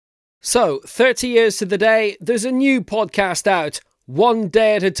So, 30 years to the day, there's a new podcast out, one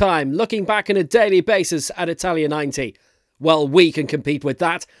day at a time, looking back on a daily basis at Italia 90. Well, we can compete with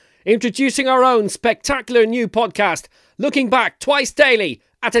that. Introducing our own spectacular new podcast, looking back twice daily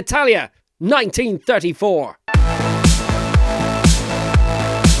at Italia 1934.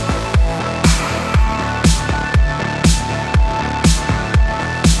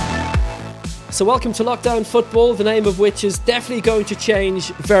 So welcome to Lockdown Football, the name of which is definitely going to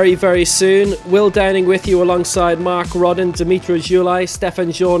change very, very soon. Will Downing with you alongside Mark Rodden, Dimitra Julai,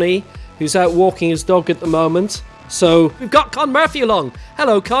 Stefan Journey, who's out walking his dog at the moment. So we've got Con Murphy along.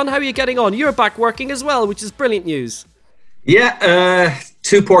 Hello, Con. How are you getting on? You're back working as well, which is brilliant news. Yeah,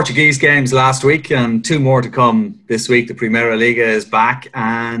 2 Portuguese games last week and 2 more to come this week. The Primeira Liga is back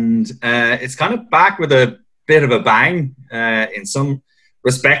and it's kind of back with a bit of a bang in some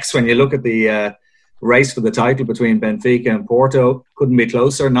respects. When you look at the race for the title between Benfica and Porto, couldn't be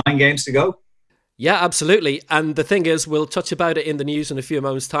closer. 9 games to go. Yeah, absolutely. And the thing is, we'll touch about it in the news in a few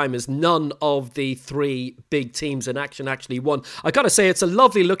moments' time, is none of the 3 big teams in action actually won. I got to say, it's a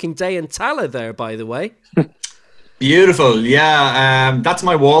lovely looking day in Tala there, by the way. Beautiful. Yeah, that's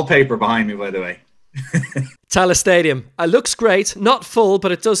my wallpaper behind me, by the way. Tala Stadium. It looks great. Not full,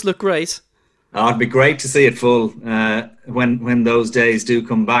 but it does look great. Oh, it'd be great to see it full when those days do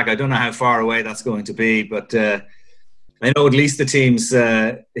come back. I don't know how far away that's going to be, but I know at least the teams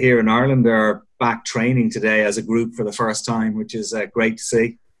here in Ireland are back training today as a group for the first time, which is great to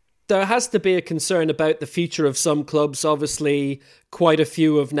see. There has to be a concern about the future of some clubs. Obviously, quite a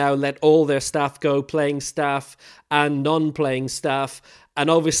few have now let all their staff go, playing staff and non-playing staff. And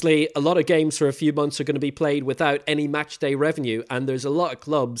obviously, a lot of games for a few months are going to be played without any match day revenue. And there's a lot of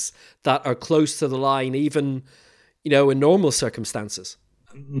clubs that are close to the line, even, in normal circumstances.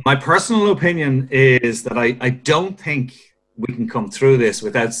 My personal opinion is that I don't think we can come through this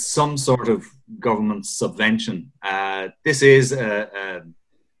without some sort of government subvention. This is a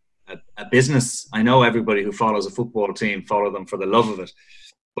business. I know everybody who follows a football team follow them for the love of it.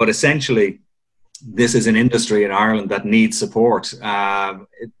 But essentially, this is an industry in Ireland that needs support.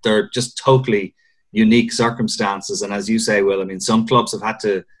 They're just totally unique circumstances. And as you say, Will, some clubs have had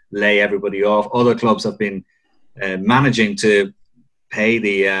to lay everybody off. Other clubs have been managing to pay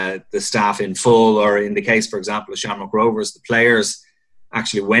the staff in full, or in the case, for example, of Shamrock Rovers, the players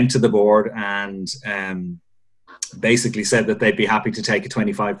actually went to the board and basically said that they'd be happy to take a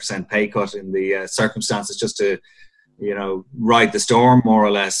 25% pay cut in the circumstances just to ride the storm, more or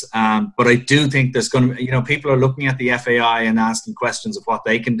less. But I do think there's going to, people are looking at the FAI and asking questions of what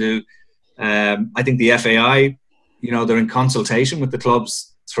they can do. I think the FAI, they're in consultation with the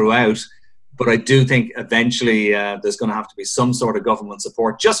clubs throughout, but I do think eventually there's going to have to be some sort of government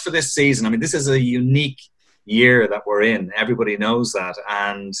support just for this season. This is a unique year that we're in. Everybody knows that.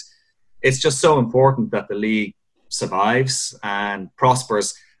 And it's just so important that the league survives and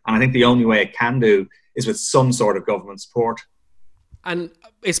prospers. And I think the only way it can do is with some sort of government support. And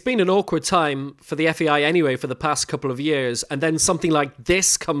it's been an awkward time for the FAI anyway for the past couple of years. And then something like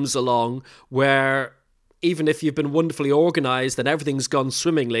this comes along where even if you've been wonderfully organised and everything's gone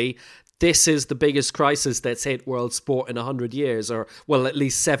swimmingly, this is the biggest crisis that's hit world sport in 100 years, or, well, at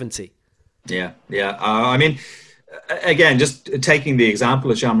least 70. Yeah. Again, just taking the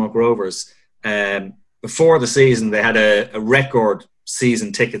example of Shamrock Rovers, before the season, they had a record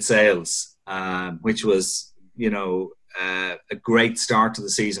season ticket sales, which was, a great start to the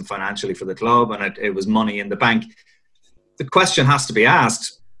season financially for the club, and it was money in the bank. The question has to be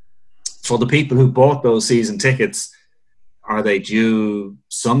asked, for the people who bought those season tickets, are they due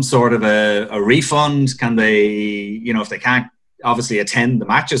some sort of a refund? Can they, if they can't obviously attend the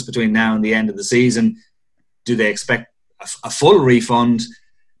matches between now and the end of the season, do they expect a full refund?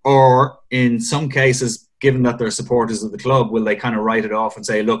 Or in some cases, given that they're supporters of the club, will they kind of write it off and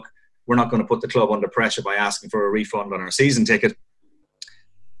say, look, we're not going to put the club under pressure by asking for a refund on our season ticket?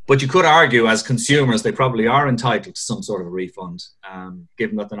 But you could argue, as consumers, they probably are entitled to some sort of a refund,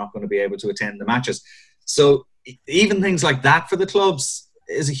 given that they're not going to be able to attend the matches. So even things like that for the clubs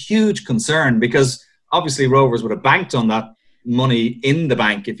is a huge concern, because obviously Rovers would have banked on that money in the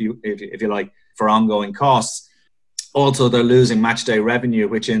bank, if you like, for ongoing costs. Also, they're losing match day revenue,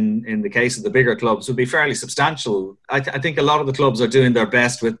 which in the case of the bigger clubs would be fairly substantial. I think a lot of the clubs are doing their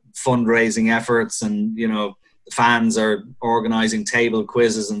best with fundraising efforts, and the fans are organising table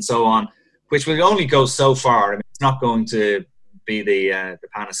quizzes and so on, which will only go so far. It's not going to be the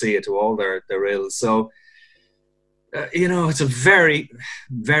panacea to all their ills. So, it's a very,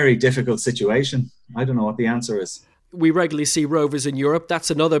 very difficult situation. I don't know what the answer is. We regularly see Rovers in Europe.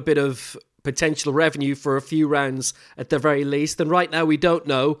 That's another bit of potential revenue for a few rounds at the very least. And right now we don't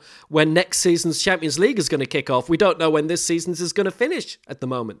know when next season's Champions League is going to kick off. We don't know when this season's is going to finish at the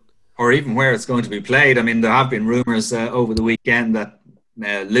moment. Or even where it's going to be played. I mean, there have been rumours over the weekend that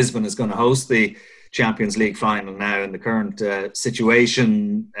Lisbon is going to host the Champions League final now. In the current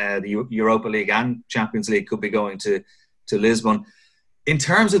situation, the Europa League and Champions League could be going to Lisbon. In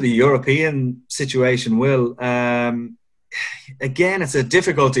terms of the European situation, Will, again, it's a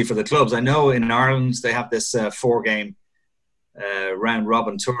difficulty for the clubs. I know in Ireland they have this 4-game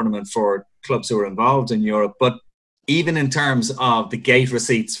round-robin tournament for clubs who are involved in Europe. But even in terms of the gate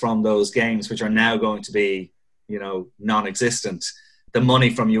receipts from those games, which are now going to be, non-existent, the money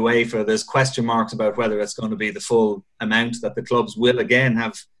from UEFA, there's question marks about whether it's going to be the full amount that the clubs will again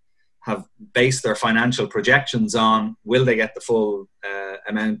have based their financial projections on. Will they get the full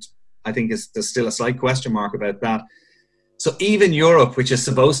amount? I think there's still a slight question mark about that. So even Europe, which is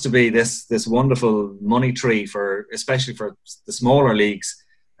supposed to be this wonderful money tree especially for the smaller leagues,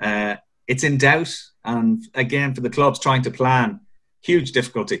 it's in doubt. And again, for the clubs trying to plan, huge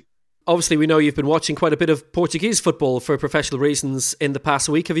difficulty. Obviously, we know you've been watching quite a bit of Portuguese football for professional reasons in the past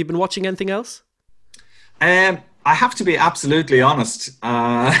week. Have you been watching anything else? I have to be absolutely honest.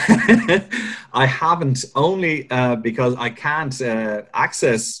 I haven't, only because I can't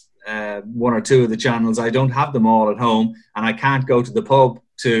access one or two of the channels. I don't have them all at home, and I can't go to the pub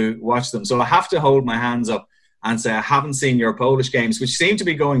to watch them. So I have to hold my hands up and say I haven't seen your Polish games, which seem to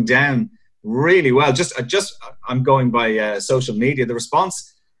be going down really well. I'm going by social media. The response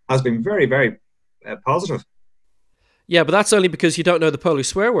has been very, very positive. Yeah, but that's only because you don't know the Polish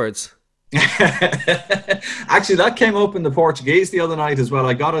swear words. Actually, that came up in the Portuguese the other night as well.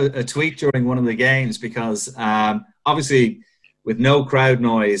 I got a tweet during one of the games because obviously with no crowd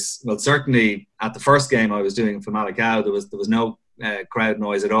noise, well, certainly at the first game I was doing for Famalicão, there was no crowd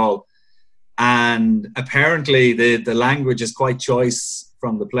noise at all. And apparently the language is quite choice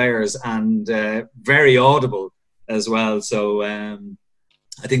from the players and very audible as well. So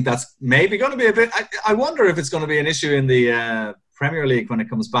I think that's maybe going to be a bit... I wonder if it's going to be an issue in the Premier League when it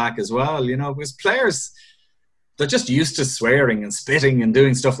comes back as well, because players, they're just used to swearing and spitting and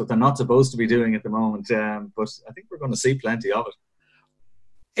doing stuff that they're not supposed to be doing at the moment. But I think we're going to see plenty of it.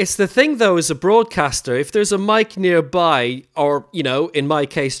 It's the thing, though, as a broadcaster, if there's a mic nearby, or, in my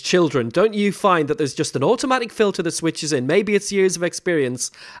case, children, don't you find that there's just an automatic filter that switches in? Maybe it's years of experience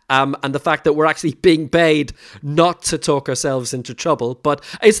and the fact that we're actually being paid not to talk ourselves into trouble. But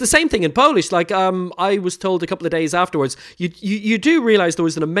it's the same thing in Polish. Like, I was told a couple of days afterwards, you do realise there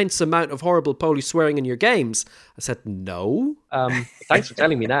was an immense amount of horrible Polish swearing in your games. I said, no. Thanks for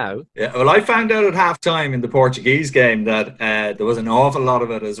telling me now. Yeah, well, I found out at half-time in the Portuguese game that there was an awful lot of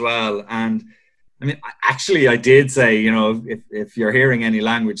it as well. And I mean, actually, I did say, if you're hearing any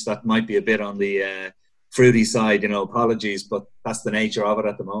language that might be a bit on the fruity side, apologies, but that's the nature of it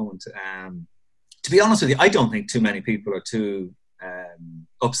at the moment. To be honest with you, I don't think too many people are too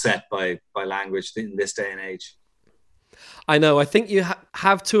upset by language in this day and age. I know. I think you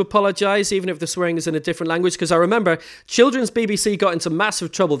have to apologise, even if the swearing is in a different language, because I remember Children's BBC got into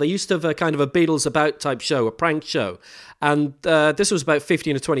massive trouble. They used to have a kind of a Beatles About type show, a prank show. And this was about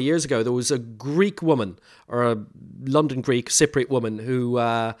 15 or 20 years ago. There was a Greek woman, or a London Greek Cypriot woman, who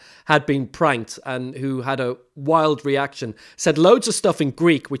had been pranked and who had a wild reaction. Said loads of stuff in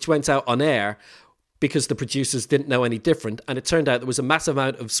Greek, which went out on air, because the producers didn't know any different. And it turned out there was a massive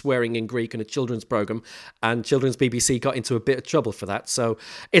amount of swearing in Greek in a children's programme, and Children's BBC got into a bit of trouble for that. So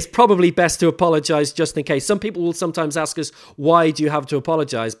it's probably best to apologise just in case. Some people will sometimes ask us, why do you have to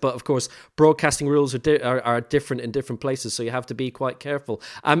apologise? But of course, broadcasting rules are different in different places, so you have to be quite careful.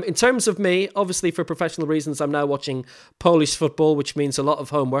 In terms of me, obviously for professional reasons, I'm now watching Polish football, which means a lot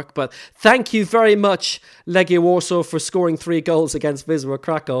of homework. But thank you very much, Legia Warsaw, for scoring 3 goals against Wisła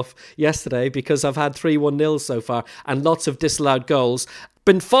Krakow yesterday, because I've had 3-1-0 so far and lots of disallowed goals.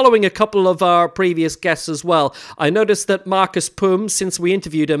 Been following a couple of our previous guests as well. I noticed that Marcus Pum, since we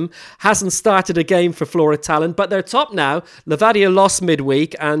interviewed him, hasn't started a game for Flora Tallinn, but they're top now. Levadia lost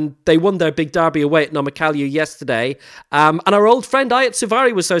midweek and they won their big derby away at Nomakalju yesterday. And our old friend Ayat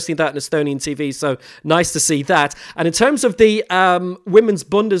Suvari was hosting that on Estonian TV, so nice to see that. And in terms of the women's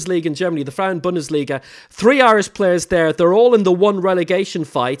Bundesliga in Germany, the Frauen Bundesliga, 3 Irish players there. They're all in the one relegation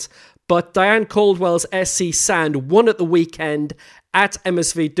fight. But Diane Caldwell's SC Sand won at the weekend at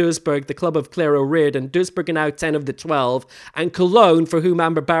MSV Duisburg, the club of Claire O'Riordan. Duisburg are now 10 of the 12, and Cologne, for whom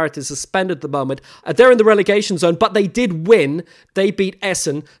Amber Barrett is suspended at the moment, they're in the relegation zone, but they did win. They beat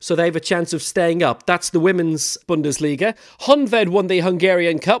Essen, so they have a chance of staying up. That's the women's Bundesliga. Honved won the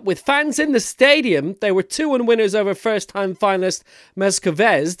Hungarian Cup with fans in the stadium. They were 2-1 winners over first-time finalist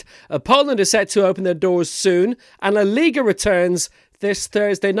Meszkowezd. Poland is set to open their doors soon, and La Liga returns this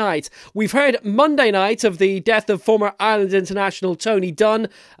Thursday night. We've heard Monday night of the death of former Ireland international Tony Dunn,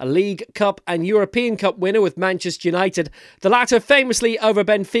 a League Cup and European Cup winner with Manchester United, the latter famously over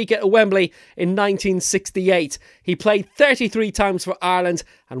Benfica at Wembley in 1968. He played 33 times for Ireland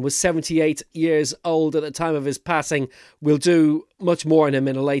and was 78 years old at the time of his passing. We'll do much more on him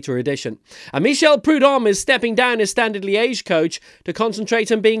in a later edition. And Michel Prudhomme is stepping down as Standard Liège coach to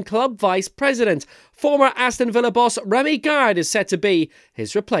concentrate on being club vice president. Former Aston Villa boss Remy Gard is set to be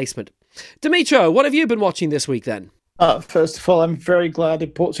his replacement. Dimitro, what have you been watching this week then? First of all, I'm very glad the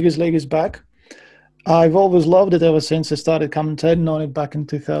Portuguese League is back. I've always loved it ever since I started commentating on it back in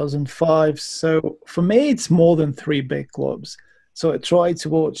 2005. So for me, it's more than three big clubs. So I tried to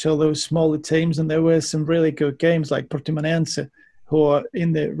watch all those smaller teams, and there were some really good games like Portimonense, who are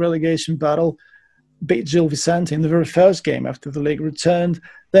in the relegation battle, beat Gil Vicente in the very first game after the league returned.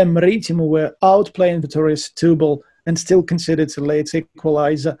 Then Marítimo were outplaying Vitória Setúbal and still considered a late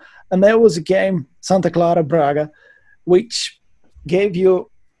equaliser. And there was a game, Santa Clara Braga, which gave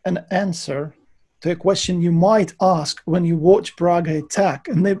you an answer to a question you might ask when you watch Braga attack.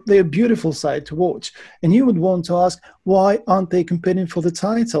 And they're a beautiful side to watch. And you would want to ask, why aren't they competing for the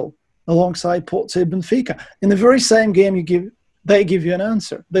title alongside Porto Benfica? In the very same game they give you an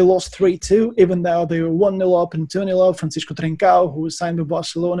answer. They lost 3-2, even though they were 1-0 up and 2-0 up. Francisco Trincao, who was signed by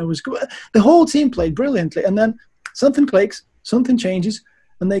Barcelona, was good. The whole team played brilliantly. And then something clicks, something changes,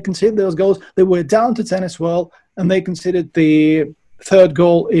 and they conceded those goals. They were down to 10 as well, and they conceded the third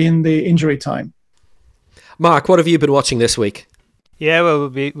goal in the injury time. Mark, what have you been watching this week? Yeah, well,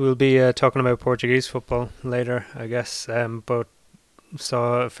 we'll be talking about Portuguese football later, I guess. But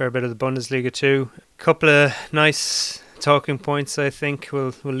saw a fair bit of the Bundesliga too. Couple of nice talking points, I think.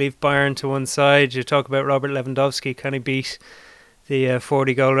 We'll leave Bayern to one side. You talk about Robert Lewandowski. Can he beat the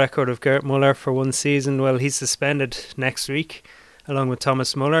 40-goal record of Gerd Müller for one season? Well, he's suspended next week, along with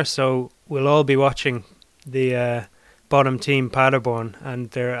Thomas Müller. So we'll all be watching the bottom team, Paderborn,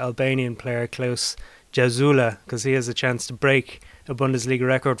 and their Albanian player, Klaus Jazula, because he has a chance to break a Bundesliga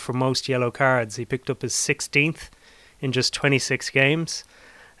record for most yellow cards. He picked up his 16th in just 26 games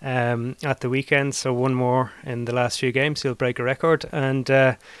at the weekend, so one more in the last few games. He'll break a record. And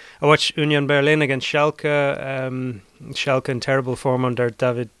I watched Union Berlin against Schalke. Schalke in terrible form under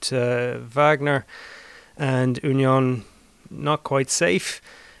David Wagner, and Union not quite safe,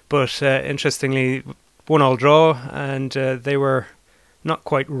 but interestingly 1-1 draw, and they were not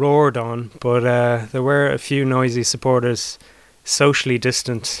quite roared on, but there were a few noisy supporters, socially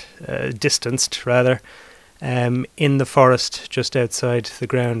distanced rather, in the forest just outside the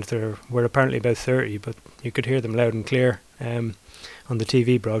ground. There were apparently about 30, but you could hear them loud and clear on the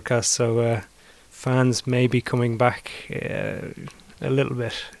TV broadcast. So fans may be coming back a little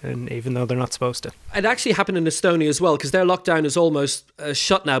bit, and even though they're not supposed to. It actually happened in Estonia as well, because their lockdown is almost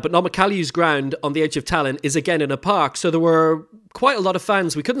shut now, but Nomakaliu's ground on the edge of Tallinn is again in a park, so there were quite a lot of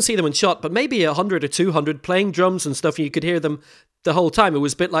fans. We couldn't see them in shot, but maybe 100 or 200 playing drums and stuff, and you could hear them the whole time. It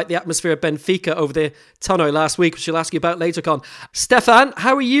was a bit like the atmosphere of Benfica over the Tannoy last week, which I'll ask you about later, Con. Stefan,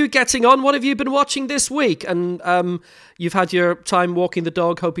 how are you getting on? What have you been watching this week? And you've had your time walking the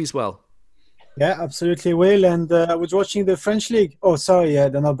dog. Hope he's well. Yeah, absolutely will. And I was watching the French League. Oh, sorry,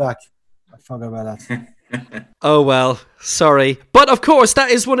 they're not back. I forgot about that. Oh, well, sorry. But of course,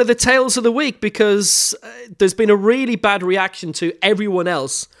 that is one of the tales of the week, because there's been a really bad reaction to everyone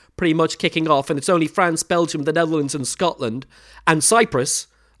else pretty much kicking off. And it's only France, Belgium, the Netherlands and Scotland and Cyprus,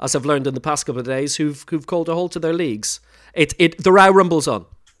 as I've learned in the past couple of days, who've called a halt to their leagues. The row rumbles on.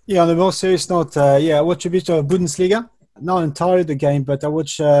 Yeah, on a more serious note, I watched a bit of Bundesliga. Not entirely the game, but I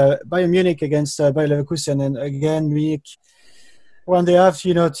watched Bayern Munich against Bayer Leverkusen, and again Munich, when they have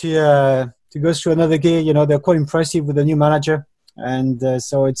to go through another game, they're quite impressive with the new manager, and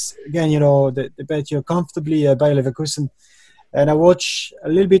so it's again they bet you comfortably Bayer Leverkusen, and I watched a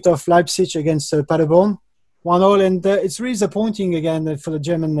little bit of Leipzig against Paderborn, 1-1, and it's really disappointing again for the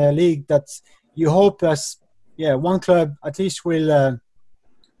German league that you hope as one club at least will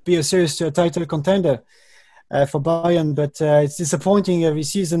be a serious title contender. For Bayern, but it's disappointing every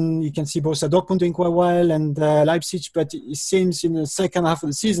season. You can see Borussia Dortmund doing quite well and Leipzig, but it seems in the second half of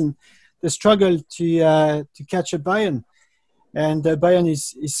the season they struggle to catch up Bayern, and Bayern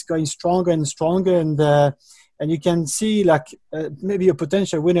is going stronger and stronger. And and you can see like maybe a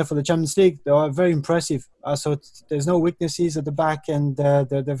potential winner for the Champions League. They are very impressive. So there's no weaknesses at the back, and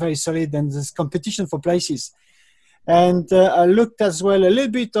they're very solid, and there's competition for places. And I looked as well a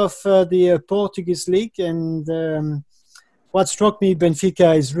little bit of the Portuguese league, and what struck me,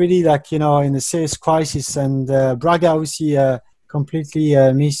 Benfica is really like, in a serious crisis, and Braga obviously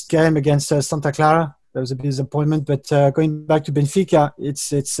completely missed game against Santa Clara. That was a bit disappointment, but going back to Benfica,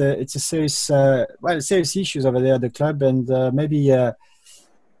 it's a serious issues over there at the club, and maybe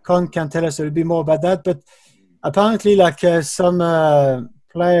Con can tell us a little bit more about that. But apparently, like some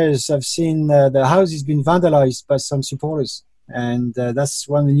players have seen the house has been vandalized by some supporters, and that's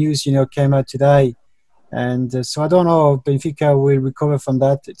one of the news came out today. And so I don't know if Benfica will recover from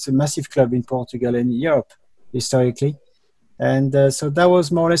that. It's a massive club in Portugal and Europe historically, and so that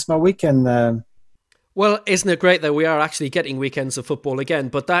was more or less my weekend. Well, isn't it great that we are actually getting weekends of football again?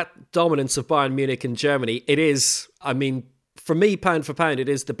 But that dominance of Bayern Munich in Germany, it is, I mean, for me, pound for pound, it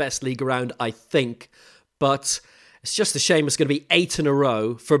is the best league around, I think. But it's just a shame it's going to be 8 in a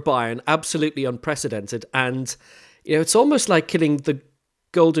row for Bayern, absolutely unprecedented. And, it's almost like killing the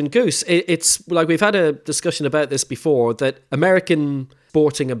golden goose. It's like we've had a discussion about this before, that American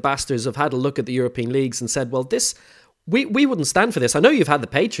sporting ambassadors have had a look at the European leagues and said, well, we wouldn't stand for this. I know you've had the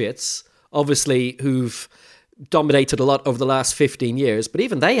Patriots, obviously, who've dominated a lot over the last 15 years, but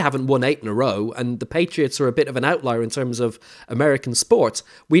even they haven't won 8 in a row, and the Patriots are a bit of an outlier in terms of American sport.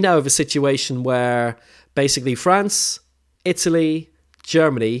 We now have a situation where basically France, Italy,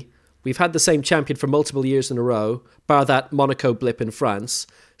 Germany, we've had the same champion for multiple years in a row, bar that Monaco blip in France.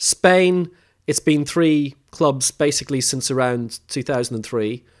 Spain, it's been 3 clubs basically since around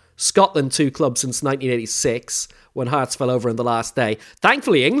 2003. Scotland, 2 clubs since 1986, when Hearts fell over on the last day.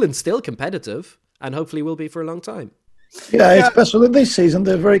 Thankfully, England's still competitive, and hopefully will be for a long time. Yeah, especially this season,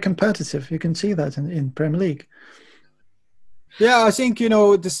 they're very competitive. You can see that in Premier League. Yeah, I think,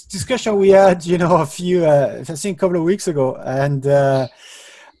 this discussion we had, a couple of weeks ago, and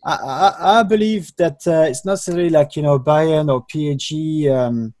I believe that it's not necessarily like, Bayern or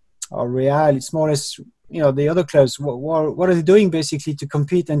PSG or Real. It's more or less, the other clubs. What are they doing basically to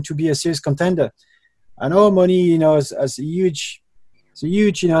compete and to be a serious contender? I know money, is a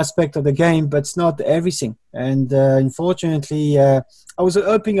huge aspect of the game, but it's not everything. And unfortunately, I was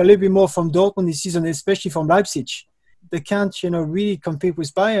hoping a little bit more from Dortmund this season, especially from Leipzig. They can't, really compete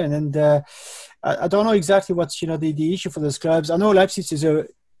with Bayern, and I don't know exactly what's, the issue for those clubs. I know Leipzig is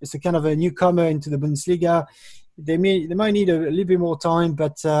a kind of a newcomer into the Bundesliga. They might need a little bit more time,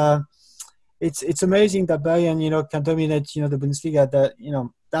 but it's amazing that Bayern, can dominate, the Bundesliga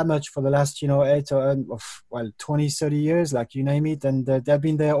that much for the last, 8 or 20, 30 years, like you name it, and they've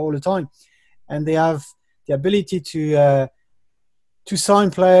been there all the time, and they have the ability to sign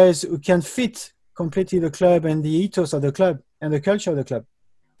players who can fit completely the club and the ethos of the club and the culture of the club.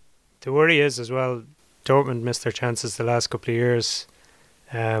 The worry is as well, Dortmund missed their chances the last couple of years.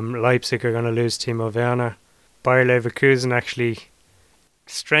 Leipzig are going to lose Timo Werner. Bayer Leverkusen actually,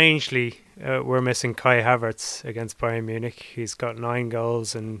 strangely, we're missing Kai Havertz against Bayern Munich. He's got 9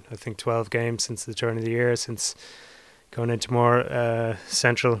 goals in, I think, 12 games since the turn of the year, since going into more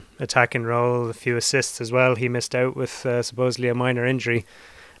central attacking role, a few assists as well. He missed out with supposedly a minor injury,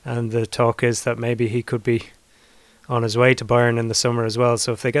 and the talk is that maybe he could be on his way to Bayern in the summer as well.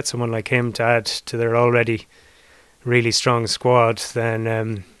 So if they get someone like him to add to their already really strong squad,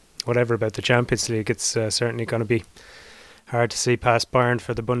 then whatever about the Champions League, it's certainly going to be hard to see past Bayern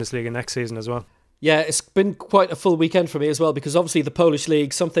for the Bundesliga next season as well. Yeah, it's been quite a full weekend for me as well, because obviously the Polish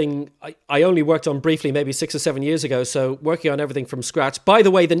League, something I only worked on briefly maybe 6 or 7 years ago, so working on everything from scratch. By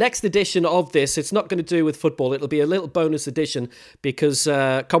the way, the next edition of this, it's not going to do with football. It'll be a little bonus edition, because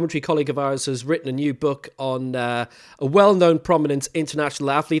a commentary colleague of ours has written a new book on a well-known prominent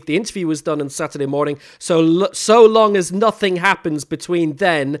international athlete. The interview was done on Saturday morning, so long as nothing happens between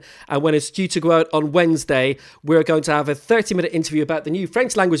then and when it's due to go out on Wednesday, we're going to have a 30-minute interview about the new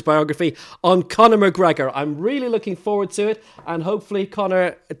French language biography on Conor McGregor. I'm really looking forward to it, and hopefully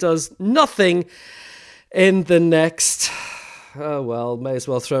Conor does nothing in the next... Oh, well, may as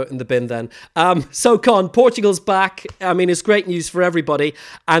well throw it in the bin then. So, Con, Portugal's back. I mean, it's great news for everybody.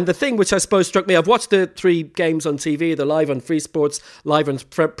 And the thing which I suppose struck me, I've watched the 3 games on TV. They're live on Free Sports, live on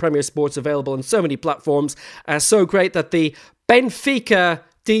Premier Sports, available on so many platforms. So great that the Benfica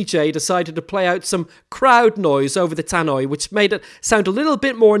DJ decided to play out some crowd noise over the tannoy, which made it sound a little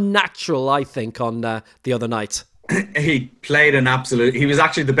bit more natural, I think, on the other night. He played he was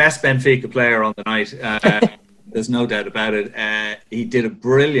actually the best Benfica player on the night. There's no doubt about it. He did a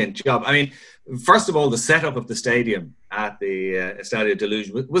brilliant job. I mean, first of all, the setup of the stadium at the Estadio de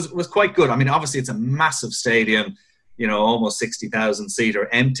Luz was quite good. I mean, obviously it's a massive stadium, almost 60,000 seater,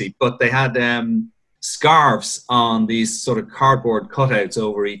 empty, but they had scarves on these sort of cardboard cutouts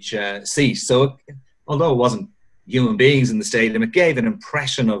over each seat. So although it wasn't human beings in the stadium, it gave an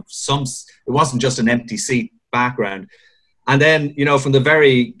impression of it wasn't just an empty seat background. And then, from the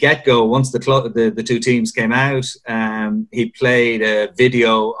very get-go, once the two teams came out, he played a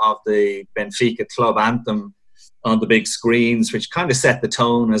video of the Benfica club anthem on the big screens, which kind of set the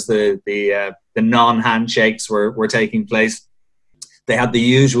tone as the non-handshakes were taking place. They had the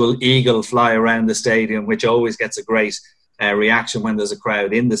usual eagle fly around the stadium, which always gets a great reaction when there's a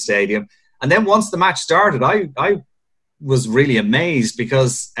crowd in the stadium. And then once the match started, I was really amazed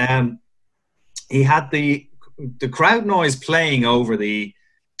because he had the crowd noise playing over the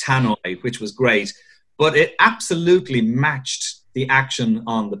tannoy, which was great, but it absolutely matched the action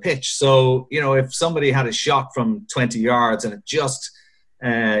on the pitch. So, if somebody had a shot from 20 yards and it just,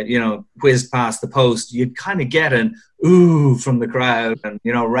 whizzed past the post, you'd kind of get an ooh from the crowd and,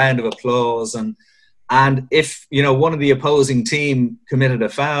 round of applause. And if, one of the opposing team committed a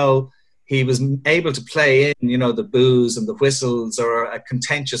foul, he was able to play in, the boos and the whistles, or a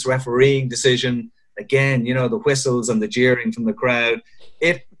contentious refereeing decision. Again, the whistles and the jeering from the crowd.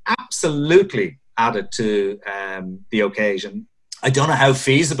 It absolutely added to the occasion. I don't know how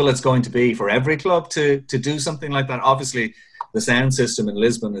feasible it's going to be for every club to do something like that. Obviously, the sound system in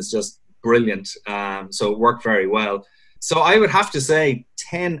Lisbon is just brilliant, so it worked very well. So I would have to say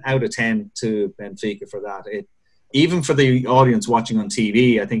 10 out of 10 to Benfica for that. Even for the audience watching on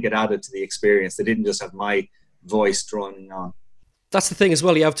TV, I think it added to the experience. They didn't just have my voice droning on. That's the thing as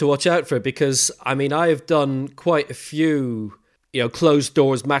well, you have to watch out for it, because, I mean, I have done quite a few closed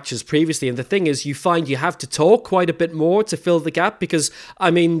doors matches previously, and the thing is, you find you have to talk quite a bit more to fill the gap, because I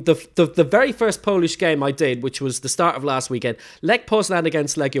mean the very first Polish game I did, which was the start of last weekend, Lech Poznan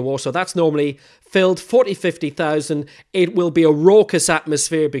against Legia Warsaw, that's normally filled 40,000-50,000. It will be a raucous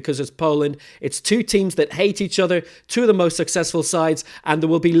atmosphere because it's Poland. It's two teams that hate each other, two of the most successful sides, and there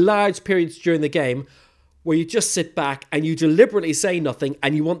will be large periods during the game where you just sit back and you deliberately say nothing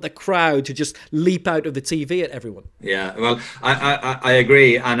and you want the crowd to just leap out of the TV at everyone. Yeah, well, I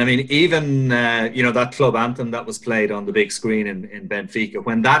agree. And I mean, even, that club anthem that was played on the big screen in Benfica,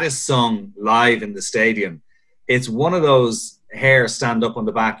 when that is sung live in the stadium, it's one of those hair stand up on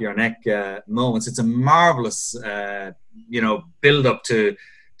the back of your neck moments. It's a marvellous, build up to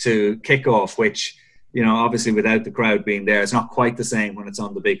kickoff, which, obviously without the crowd being there, it's not quite the same when it's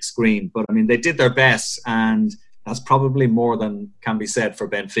on the big screen. But I mean, they did their best, and that's probably more than can be said for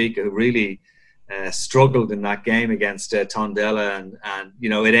Benfica, who really struggled in that game against Tondela. And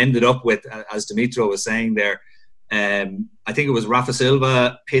it ended up with, as Dimitro was saying there, I think it was Rafa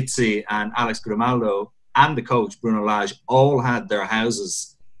Silva, Pizzi and Alex Grimaldo and the coach, Bruno Lage, all had their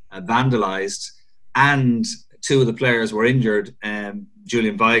houses vandalised, and two of the players were injured.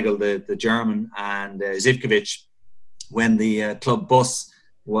 Julian Weigl, the German, and Zivkovic, when the club bus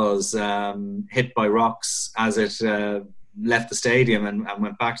was hit by rocks as it left the stadium and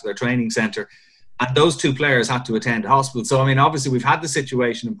went back to their training centre. And those two players had to attend hospital. So, I mean, obviously we've had the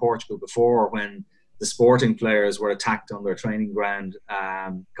situation in Portugal before when the Sporting players were attacked on their training ground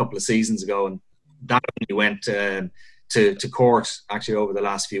a couple of seasons ago. And that only went to court actually over the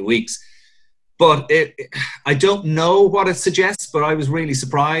last few weeks. But I don't know what it suggests, but I was really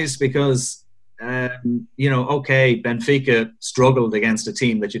surprised because, Benfica struggled against a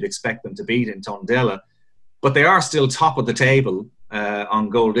team that you'd expect them to beat in Tondela, but they are still top of the table on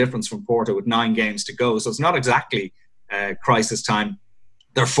goal difference from Porto with 9 games to go. So it's not exactly crisis time.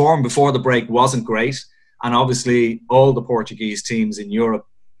 Their form before the break wasn't great. And obviously all the Portuguese teams in Europe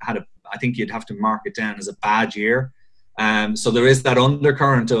had I think you'd have to mark it down as a bad year. So there is that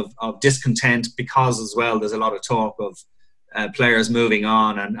undercurrent of discontent, because as well there's a lot of talk of players moving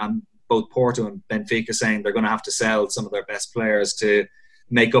on, and both Porto and Benfica saying they're going to have to sell some of their best players to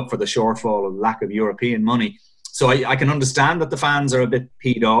make up for the shortfall of lack of European money. So I can understand that the fans are a bit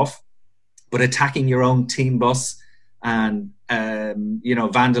peed off, but attacking your own team bus and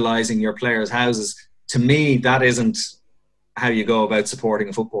vandalising your players' houses, to me that isn't how you go about supporting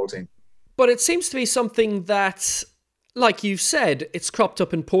a football team. But it seems to be something that, like you've said, it's cropped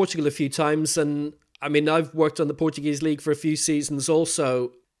up in Portugal a few times. And I mean, I've worked on the Portuguese league for a few seasons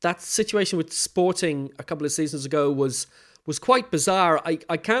also. That situation with Sporting a couple of seasons ago was quite bizarre.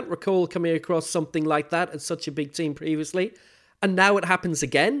 I can't recall coming across something like that at such a big team previously. And now it happens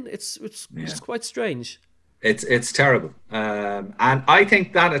again. It's quite strange. It's terrible. And I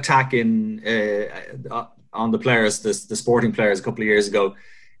think that attack on the players, the Sporting players a couple of years ago,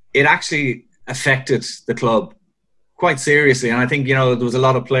 it actually affected the club quite seriously. And I think, there was a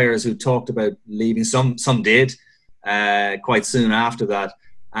lot of players who talked about leaving. Some did quite soon after that.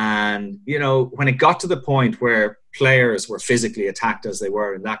 And, when it got to the point where players were physically attacked as they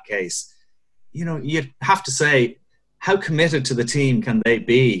were in that case, you'd have to say, how committed to the team can they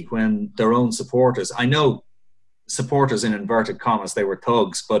be when their own supporters, I know supporters in inverted commas, they were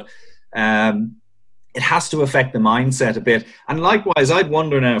thugs, but it has to affect the mindset a bit. And likewise, I'd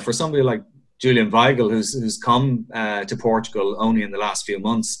wonder now for somebody like Julian Weigl, who's come to Portugal only in the last few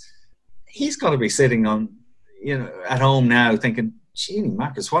months, he's got to be sitting on, at home now thinking, gee,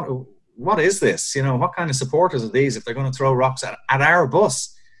 Marcus, what is this? What kind of supporters are these if they're going to throw rocks at our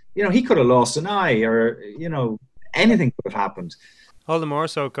bus? He could have lost an eye, or, anything could have happened. All the more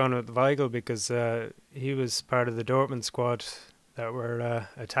so, Conor Weigl, because he was part of the Dortmund squad that were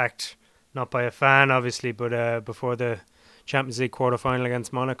attacked, not by a fan, obviously, but before the Champions League quarter-final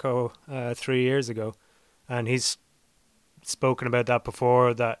against Monaco 3 years ago. And he's spoken about that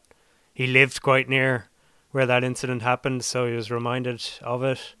before, that he lived quite near where that incident happened, so he was reminded of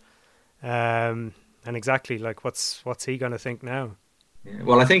it. And exactly, like, what's he going to think now? Yeah,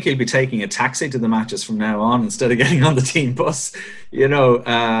 well, I think he'll be taking a taxi to the matches from now on instead of getting on the team bus.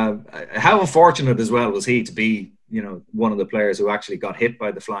 How unfortunate as well was he to be, one of the players who actually got hit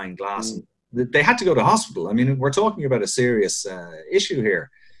by the flying glass. And they had to go to hospital. I mean, we're talking about a serious issue here.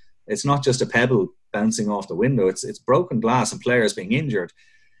 It's not just a pebble bouncing off the window. It's broken glass and players being injured.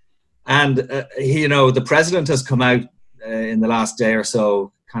 And, the president has come out in the last day or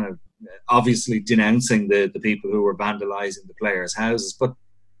so, kind of obviously denouncing the people who were vandalizing the players' houses. But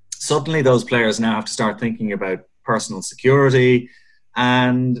suddenly those players now have to start thinking about personal security.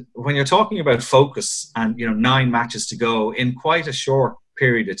 And when you're talking about focus and, 9 matches to go in quite a short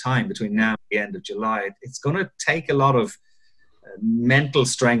period of time between now and the end of July, it's going to take a lot of mental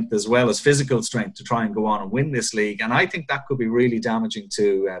strength as well as physical strength to try and go on and win this league. And I think that could be really damaging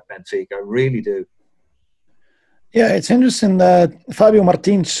to Benfica. I really do. Yeah, it's interesting that Fabio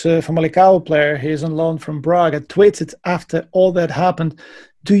Martins, Famalicão player, he's on loan from Braga, tweeted after all that happened,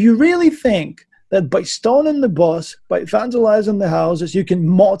 do you really think that by stoning the bus, by vandalizing the houses, you can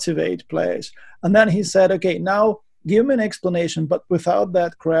motivate players? And then he said, okay, now give me an explanation, but without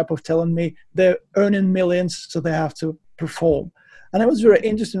that crap of telling me they're earning millions, so they have to perform. And it was a very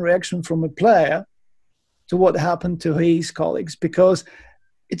interesting reaction from a player to what happened to his colleagues, because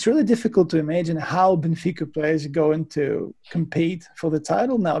it's really difficult to imagine how Benfica players are going to compete for the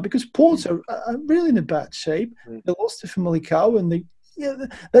title now, because Porto are really in a bad shape. They lost to Famalicão, and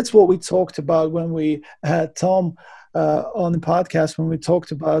that's what we talked about when we had Tom on the podcast, when we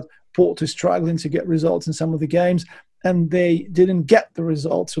talked about Porto struggling to get results in some of the games, and they didn't get the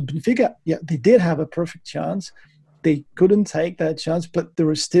results. So Benfica, they did have a perfect chance. They couldn't take that chance, but there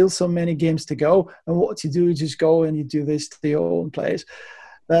were still so many games to go. And what you do is just go and you do this to your own players.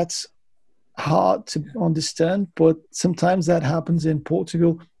 That's hard to understand, but sometimes that happens in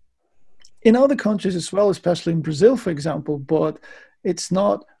Portugal, in other countries as well, especially in Brazil, for example, but it's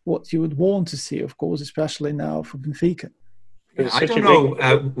not what you would want to see, of course, especially now for Benfica. I don't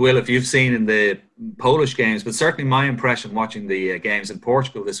know, Will, if you've seen in the Polish games, but certainly my impression watching the games in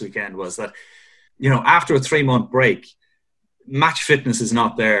Portugal this weekend was that, after a 3-month break, match fitness is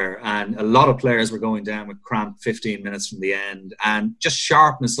not there, and a lot of players were going down with cramp 15 minutes from the end, and just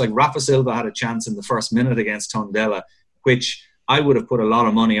sharpness. Like Rafa Silva had a chance in the first minute against Tondela, which I would have put a lot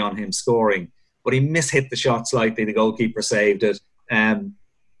of money on him scoring, but he mishit the shot slightly. The goalkeeper saved it. And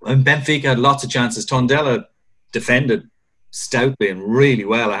Benfica had lots of chances. Tondela defended stoutly and really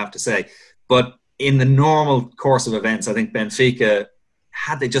well, I have to say. But in the normal course of events, I think Benfica,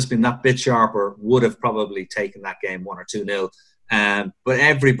 had they just been that bit sharper, would have probably taken that game 1 or 2-0. But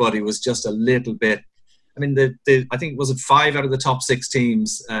everybody was just a little bit. I mean, I think, was it 5 out of the top 6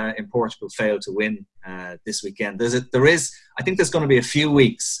 teams in Portugal failed to win this weekend. I think there's going to be a few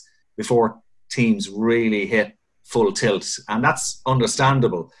weeks before teams really hit full tilt, and that's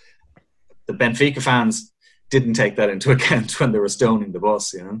understandable. The Benfica fans didn't take that into account when they were stoning the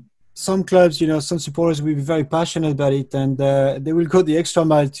bus, Some clubs, some supporters will be very passionate about it, and they will go the extra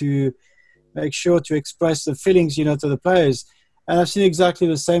mile to make sure to express the feelings, to the players. And I've seen exactly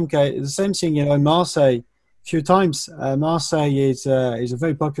the same thing, in Marseille a few times. Marseille is a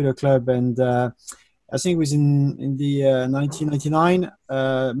very popular club, and I think it was in the 1999.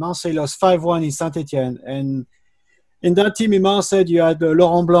 Marseille lost 5-1 in Saint-Etienne, and in that team in Marseille, you had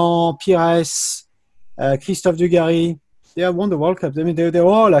Laurent Blanc, Pires, Christophe Dugarry. They have won the World Cup. I mean, they were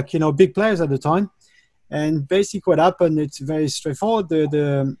all big players at the time. And basically what happened, it's very straightforward.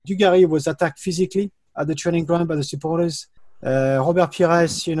 The Dugarry was attacked physically at the training ground by the supporters. Robert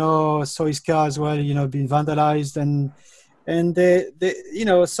Pires, saw his car as well, being vandalized, and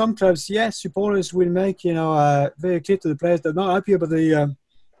some clubs, supporters will make, very clear to the players they're not happy about the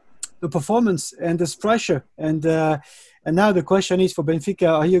performance, and there's pressure, and now the question is for Benfica: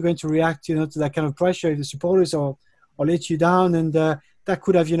 are you going to react, to that kind of pressure if the supporters or let you down, and that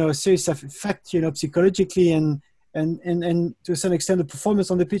could have, a serious effect, psychologically and to some extent the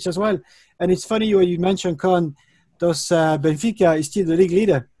performance on the pitch as well. And it's funny when you mentioned, Con, those Benfica is still the league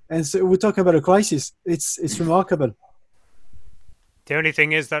leader, and so we're talking about a crisis. It's remarkable. The only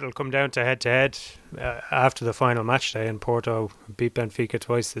thing is that'll come down to head after the final match day, and Porto beat Benfica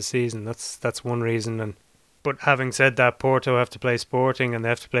twice this season. That's one reason. But having said that, Porto have to play Sporting and they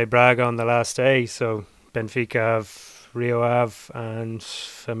have to play Braga on the last day. So Benfica have Rio Ave and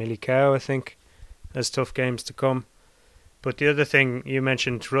Famalicão, I think, as tough games to come. But the other thing you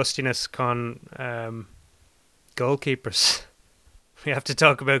mentioned, rustiness, goalkeepers. We have to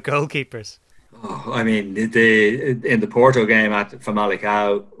talk about goalkeepers. Oh, I mean, in the Porto game at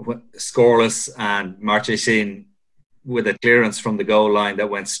Famalicão, scoreless, and Marchesín with a clearance from the goal line that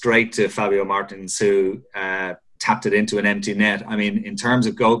went straight to Fabio Martins, who tapped it into an empty net. I mean, in terms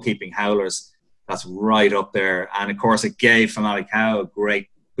of goalkeeping howlers, that's right up there. And of course, it gave Famalicão a great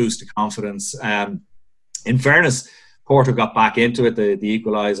boost of confidence. In fairness, Porto got back into it, the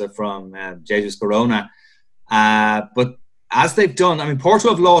equaliser from Jesus Corona. But as they've done, I mean, Porto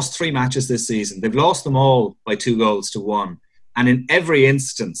have lost 3 matches this season. They've lost them all by 2-1. And in every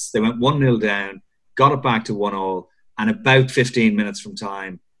instance, they went 1-0 down, got it back to 1-1, and about 15 minutes from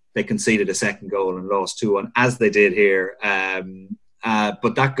time, they conceded a second goal and lost 2-1, as they did here.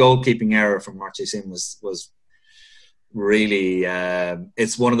 But that goalkeeping error from Marchesín was really,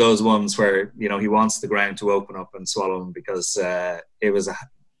 it's one of those ones where, he wants the ground to open up and swallow him, because it was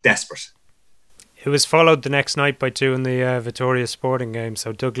desperate. It was followed the next night by 2 in the Vitória Sporting game.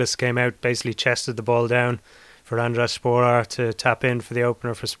 So Douglas came out, basically chested the ball down for András Sporar to tap in for the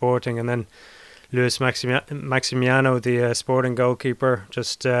opener for Sporting, and then Luis Maximiano, the Sporting goalkeeper,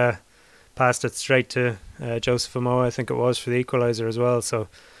 just passed it straight to Joseph Amoa, I think it was, for the equaliser as well. So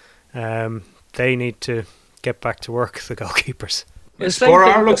they need to get back to work, the goalkeepers.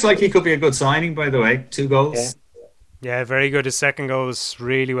 Sporar looks like he could be a good signing, by the way. 2 goals. Yeah, very good. His second goal was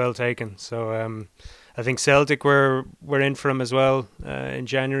really well taken. So I think Celtic were in for him as well in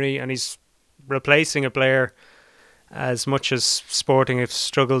January, and he's replacing a player, as much as Sporting have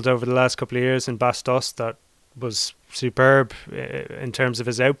struggled over the last couple of years, in Bastos, that was superb in terms of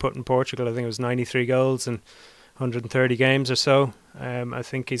his output in Portugal. I think it was 93 goals in 130 games or so. I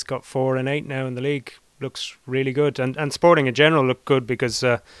think he's got 4 and 8 now in the league. Looks really good. And Sporting in general look good, because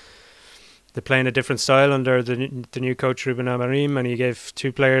they're playing a different style under the new coach Ruben Amorim, and he gave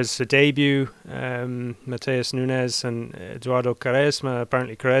 2 players a debut, Mateus Nunes and Eduardo Quaresma.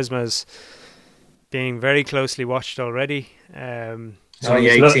 Apparently Quaresma is being very closely watched already.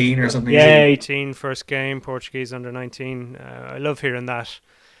 18 or something. Yeah, 18, first game, Portuguese under 19. I love hearing that.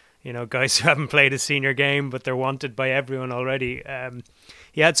 Guys who haven't played a senior game, but they're wanted by everyone already.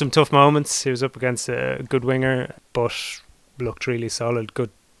 He had some tough moments. He was up against a good winger, but looked really solid.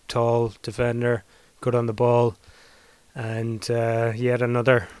 Good, tall defender, good on the ball, and yet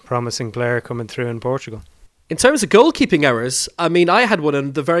another promising player coming through in Portugal. In terms of goalkeeping errors, I mean, I had one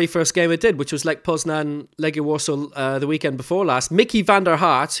in the very first game I did, which was Lech Poznan, Legia Warsaw the weekend before last. Mickey van der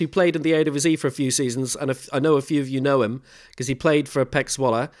Hart, who played in the Eredivisie for a few seasons, and I know a few of you know him because he played for Pek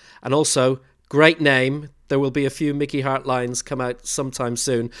Zwolle, and also, great name, there will be a few Mickey Hart lines come out sometime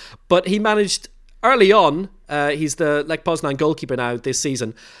soon. But he managed, early on, he's the Lech Poznan goalkeeper now this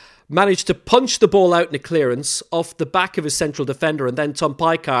season, managed to punch the ball out in a clearance off the back of his central defender, and then Tom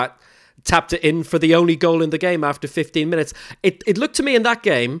Pijkaart tapped it in for the only goal in the game after 15 minutes. It looked to me in that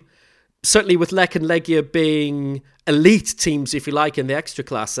game, certainly with Lech and Legia being elite teams, if you like, in the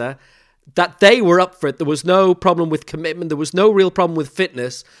Ekstraklasa, that they were up for it. There was no problem with commitment. There was no real problem with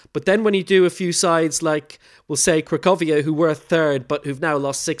fitness. But then when you do a few sides like, we'll say, Cracovia, who were third but who've now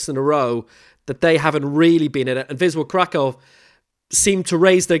lost 6 in a row, that they haven't really been in it. And Wisła Krakow seemed to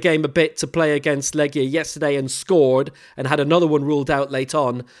raise their game a bit to play against Legia yesterday and scored, and had another one ruled out late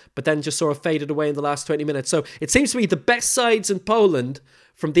on, but then just sort of faded away in the last 20 minutes. So it seems to me the best sides in Poland,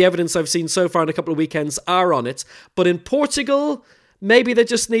 from the evidence I've seen so far in a couple of weekends, are on it. But in Portugal, maybe they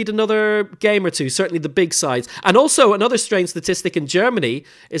just need another game or two, certainly the big sides. And also another strange statistic in Germany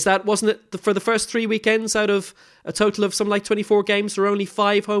is that, wasn't it for the first 3 weekends out of a total of something like 24 games, there were only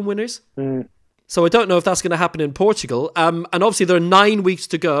 5 home winners? So I don't know if that's going to happen in Portugal. And obviously there are 9 weeks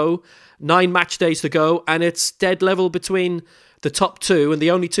to go, 9 match days to go, and it's dead level between the top 2 and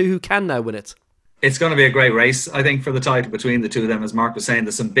the only 2 who can now win it. It's going to be a great race, I think, for the title between the two of them. As Mark was saying,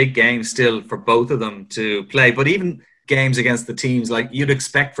 there's some big games still for both of them to play. But even games against the teams like you'd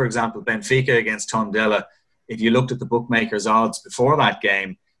expect, for example, Benfica against Tondela, if you looked at the bookmakers' odds before that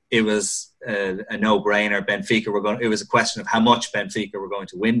game, it was a no-brainer. It was a question of how much Benfica were going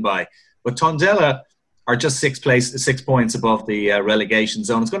to win by. But Tondela are just 6 points above the relegation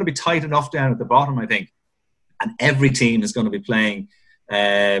zone. It's going to be tight enough down at the bottom, I think. And every team is going to be playing,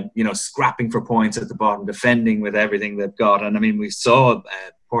 scrapping for points at the bottom, defending with everything they've got. And I mean, we saw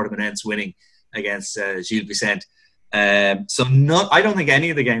Portimonense winning against Gil Vicente. I don't think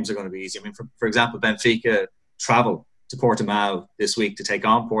any of the games are going to be easy. I mean, for example, Benfica travel to Portimao this week to take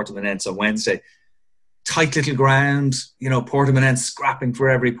on Portimonense on Wednesday. Tight little ground, Portimonense scrapping for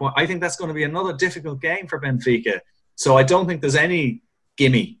every point. I think that's going to be another difficult game for Benfica. So I don't think there's any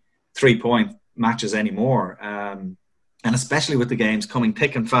gimme 3-point matches anymore. And especially with the games coming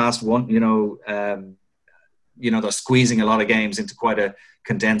thick and fast, they're squeezing a lot of games into quite a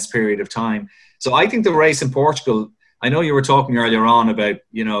condensed period of time. So I think the race in Portugal, I know you were talking earlier on about,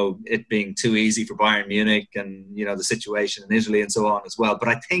 it being too easy for Bayern Munich and, the situation in Italy and so on as well. But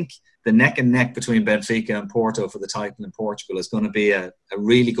I think the neck and neck between Benfica and Porto for the title in Portugal is going to be a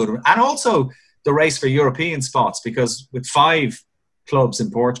really good one. And also the race for European spots, because with 5 clubs in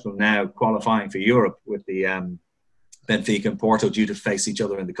Portugal now qualifying for Europe, with the Benfica and Porto due to face each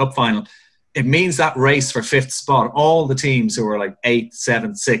other in the cup final, it means that race for 5th spot, all the teams who are like 8th,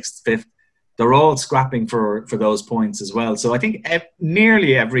 7th, 6th, 5th, they're all scrapping for those points as well. So I think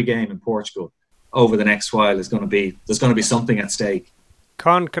nearly every game in Portugal over the next while there's going to be something at stake.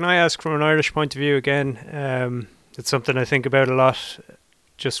 Con, can I ask from an Irish point of view again? It's something I think about a lot,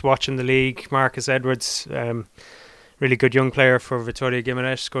 just watching the league. Marcus Edwards, really good young player for Vitória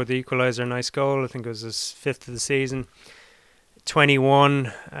Guimarães, scored the equaliser, nice goal. I think it was his 5th of the season.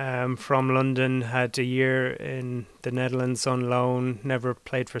 21, from London, had a year in the Netherlands on loan, never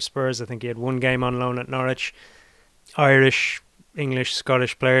played for Spurs. I think he had 1 game on loan at Norwich. Irish, English,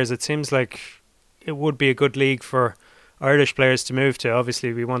 Scottish players. It seems like it would be a good league for Irish players to move to.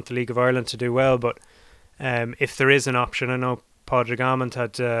 Obviously, we want the League of Ireland to do well, but if there is an option, I know Padraig Amond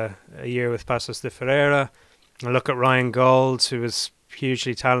had a year with Paços de Ferreira. I look at Ryan Gold, who was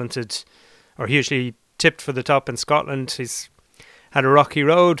hugely talented, or hugely tipped for the top in Scotland. He's had a rocky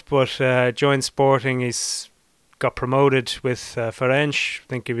road, but joined Sporting. He's got promoted with Ferenc. I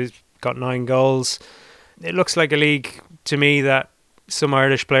think got 9 goals. It looks like a league to me that some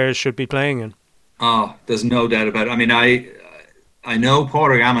Irish players should be playing in. Oh, there's no doubt about it. I mean, I know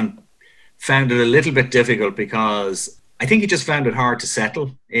Padraig Amond found it a little bit difficult because I think he just found it hard to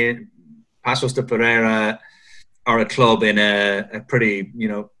settle in. Paços de Ferreira are a club in a pretty,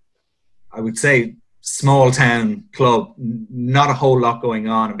 I would say, small town club, not a whole lot going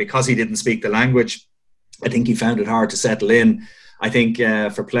on. And because he didn't speak the language, I think he found it hard to settle in. I think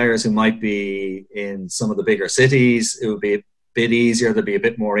for players who might be in some of the bigger cities, it would be a bit easier. There'd be a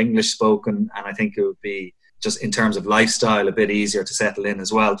bit more English spoken. And I think it would be, just in terms of lifestyle, a bit easier to settle in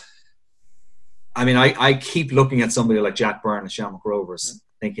as well. I mean, I keep looking at somebody like Jack Byrne at Shamrock Rovers,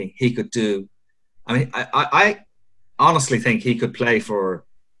 thinking he could do... I mean, I honestly think he could play for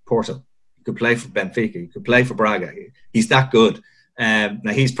Porto. He could play for Benfica. He could play for Braga. He's that good. Now,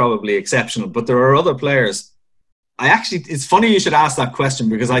 he's probably exceptional, but there are other players. It's funny you should ask that question,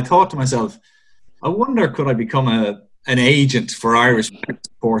 because I thought to myself, I wonder, could I become an agent for Irish players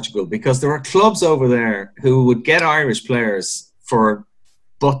in Portugal? Because there are clubs over there who would get Irish players for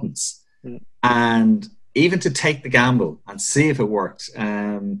buttons, and even to take the gamble and see if it worked.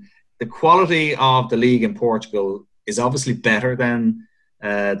 The quality of the league in Portugal is obviously better than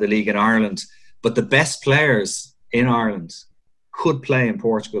the league in Ireland, but the best players in Ireland could play in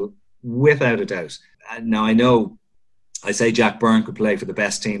Portugal without a doubt. Now, I know I say Jack Byrne could play for the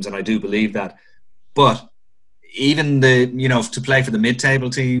best teams, and I do believe that, but even to play for the mid-table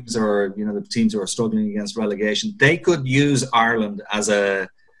teams, or the teams who are struggling against relegation, they could use Ireland as a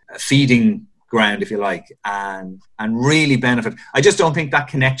feeding ground, if you like, and really benefit. I just don't think that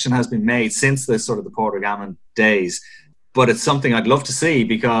connection has been made since the sort of the Padraig Amond days. But it's something I'd love to see,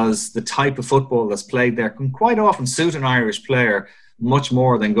 because the type of football that's played there can quite often suit an Irish player much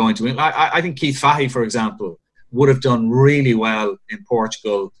more than going to... I think Keith Fahey, for example, would have done really well in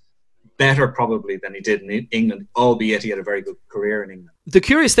Portugal, better probably than he did in England, albeit he had a very good career in England. The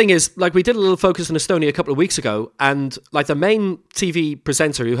curious thing is, like, we did a little focus on Estonia a couple of weeks ago, and like the main TV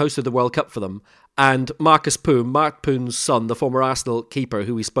presenter who hosted the World Cup for them, and Marcus Poom, Mark Poom's son, the former Arsenal keeper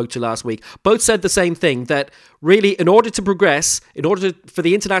who we spoke to last week, both said the same thing, that really, in order to progress, for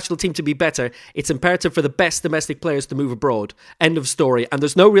the international team to be better, it's imperative for the best domestic players to move abroad. End of story. And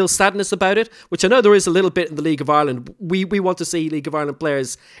there's no real sadness about it, which I know there is a little bit in the League of Ireland. We want to see League of Ireland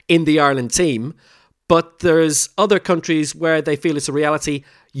players in the Ireland team. But there's other countries where they feel it's a reality.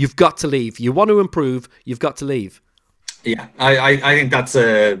 You've got to leave. You want to improve, you've got to leave. Yeah, I think that's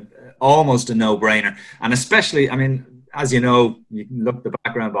almost a no-brainer. And especially, I mean, as you know, you can look at the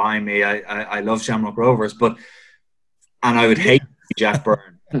background behind me. I love Shamrock Rovers, and I would hate Jack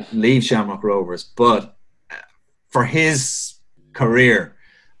Byrne leave Shamrock Rovers. But for his career,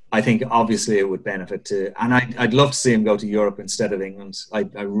 I think obviously it would benefit to, and I'd love to see him go to Europe instead of England. I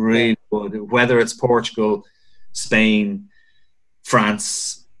really would. Whether it's Portugal, Spain,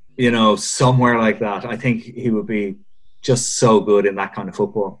 France, somewhere like that, I think he would be just so good in that kind of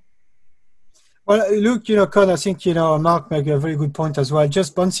football. Well, look, Con, I think, Mark made a very good point as well.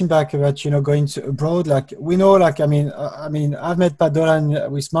 Just bouncing back about, going to abroad. Like, we know, like, I mean, I've met Pat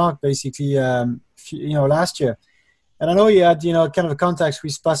Dolan with Mark basically, last year. And I know he had, kind of a contact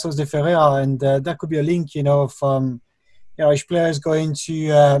with Passos de Ferreira, and that could be a link, from Irish players going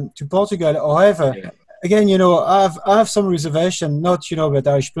to Portugal. However, again, I have some reservation, not, but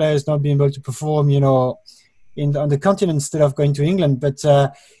Irish players not being able to perform, on the continent instead of going to England. But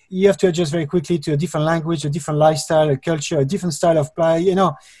you have to adjust very quickly to a different language, a different lifestyle, a culture, a different style of play.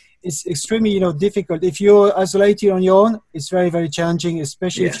 It's extremely, difficult. If you're isolated on your own, it's very, very challenging,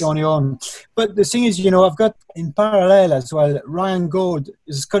 especially if you're on your own. But the thing is, I've got in parallel as well, Ryan Gold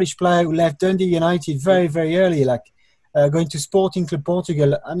is a Scottish player who left Dundee United very, very early, going to Sporting Club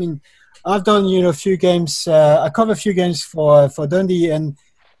Portugal. I mean, I've done, a few games. I covered a few games for Dundee, and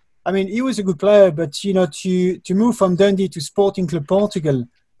I mean, he was a good player, but, to move from Dundee to Sporting Club Portugal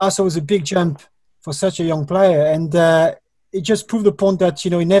also was a big jump for such a young player. And it just proved the point that, he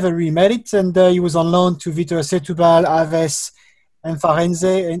never really made it. And he was on loan to Vitória Setúbal, Aves, and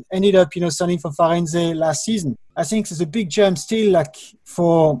Farense, and ended up, signing for Farense last season. I think there's a big jump still, like,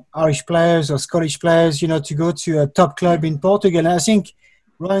 for Irish players or Scottish players, to go to a top club in Portugal. And I think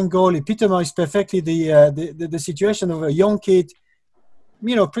Ryan Gold epitomized perfectly the situation of a young kid,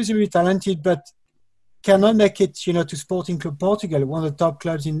 presumably talented, but cannot make it, to Sporting Club Portugal, one of the top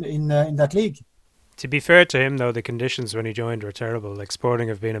clubs in that league. To be fair to him, though, the conditions when he joined were terrible. Like, Sporting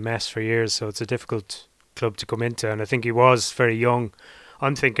have been a mess for years, so it's a difficult club to come into. And I think he was very young.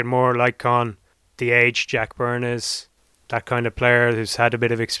 I'm thinking more like Con, the age Jack Byrne is, that kind of player who's had a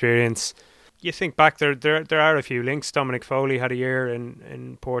bit of experience. You think back, there are a few links. Dominic Foley had a year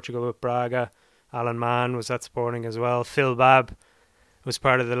in Portugal with Braga. Alan Mann was at Sporting as well. Phil Babb was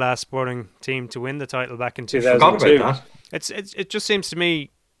part of the last Sporting team to win the title back in 2002. It just seems to me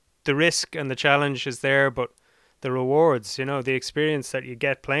the risk and the challenge is there, but the rewards, the experience that you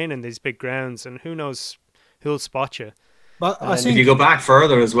get playing in these big grounds, and who knows who'll spot you. But I think if you go back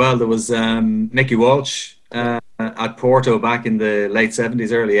further as well, there was Mickey Walsh at Porto back in the late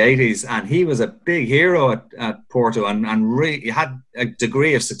 70s, early 80s, and he was a big hero at Porto and really had a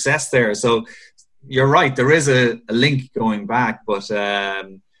degree of success there. So you're right, there is a link going back, but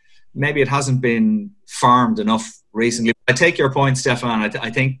maybe it hasn't been farmed enough recently. I take your point, Stefan. I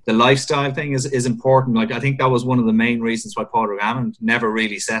think the lifestyle thing is important. Like, I think that was one of the main reasons why Padraig Hammond never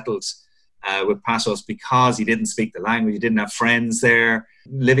really settled with Passos, because he didn't speak the language, he didn't have friends there.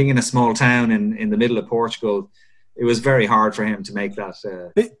 Living in a small town in the middle of Portugal, it was very hard for him to make that.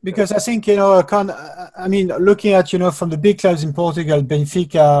 Because I think, looking at, from the big clubs in Portugal,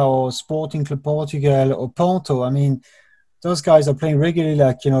 Benfica or Sporting Club Portugal or Porto, I mean, those guys are playing regularly,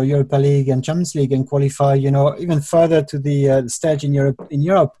 like, Europa League and Champions League, and qualify, even further to the stage in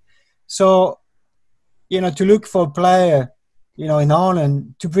Europe. So, to look for a player, in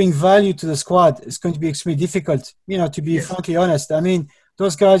Ireland to bring value to the squad, it's going to be extremely difficult, to be frankly honest. I mean,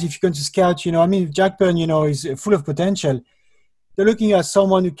 those guys, if you're going to scout, Jack Byrne, is full of potential. They're looking at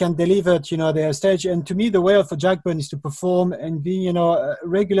someone who can deliver, their stage. And to me, the way for Jack Byrne is to perform and be,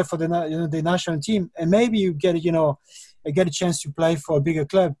 regular for the national team. And maybe you get, get a chance to play for a bigger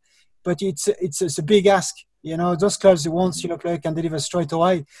club. But it's a big ask. Those clubs, once, player can deliver straight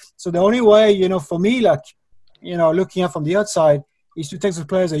away. So the only way, for me, like, looking at from the outside, is to take the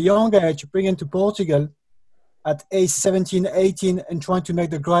players at a young age, bring them to Portugal at age 17, 18, and trying to make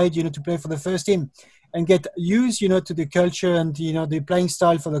the grade, to play for the first team and get used, to the culture and, the playing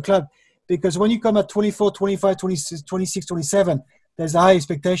style for the club. Because when you come at 24, 25, 26, 27, there's a high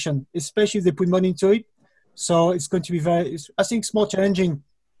expectation, especially if they put money into it. So it's going to be I think it's more challenging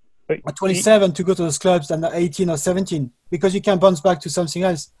at 27 to go to those clubs than at 18 or 17, because you can bounce back to something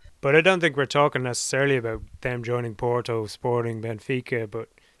else. But I don't think we're talking necessarily about them joining Porto, Sporting, Benfica, but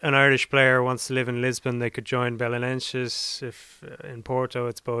an Irish player wants to live in Lisbon, they could join Belenenses. If in Porto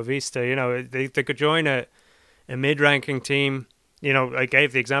it's Boavista, you know, they could join a mid-ranking team. You know, I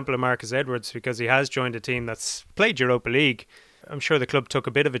gave the example of Marcus Edwards because he has joined a team that's played Europa League. I'm sure the club took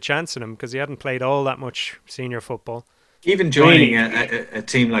a bit of a chance on him because he hadn't played all that much senior football. Even joining a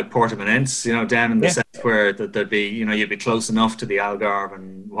team like Portimonense, you know, down in the south, where there'd be, you know, you'd be close enough to the Algarve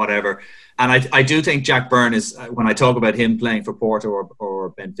and whatever. And I do think Jack Byrne is, when I talk about him playing for Porto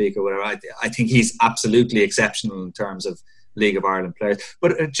or Benfica or whatever, I think he's absolutely exceptional in terms of League of Ireland players.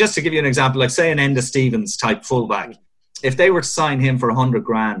 But just to give you an example, like say an Enda Stevens type fullback, if they were to sign him for 100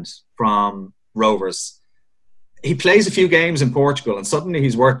 grand from Rovers, he plays a few games in Portugal and suddenly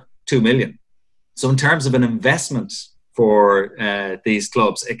he's worth 2 million. So in terms of an investment for these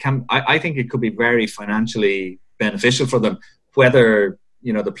clubs, I think it could be very financially beneficial for them, whether,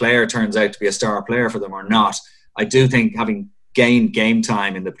 you know, the player turns out to be a star player for them or not. I do think having gained game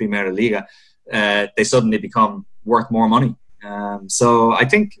time in the Primeira Liga, they suddenly become worth more money. So I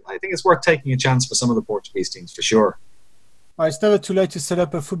think it's worth taking a chance for some of the Portuguese teams for sure. It's never too late to set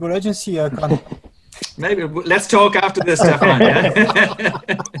up a football agency, Con. Maybe let's talk after this, Stefan. Yeah?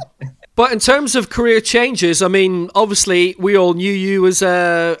 But in terms of career changes, I mean, obviously we all knew you as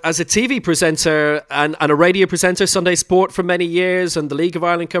a TV presenter and a radio presenter, Sunday Sport for many years, and the League of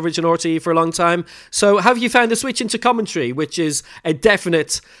Ireland coverage on RTE for a long time. So have you found the switch into commentary, which is a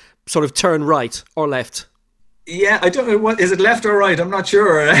definite sort of turn right or left? Yeah, I don't know. What is it, left or right? I'm not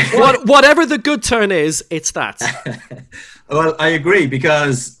sure. Whatever the good turn is, it's that. Well, I agree,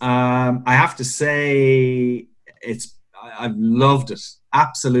 because I have to say I've loved it.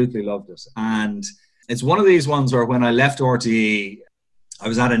 Absolutely loved it. And it's one of these ones where when I left RTE, I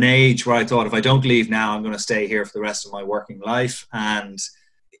was at an age where I thought, if I don't leave now, I'm going to stay here for the rest of my working life. And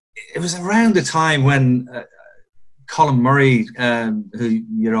it was around the time when Colin Murray, who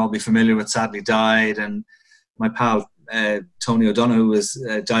you'd all be familiar with, sadly died, and my pal Tony O'Donoghue was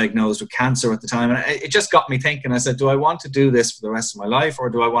diagnosed with cancer at the time. And it just got me thinking. I said, do I want to do this for the rest of my life, or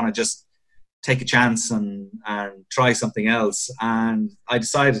do I want to just take a chance and try something else? And I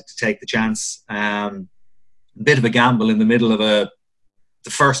decided to take the chance. A bit of a gamble in the middle of the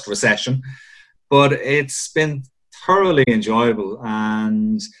first recession, but it's been thoroughly enjoyable.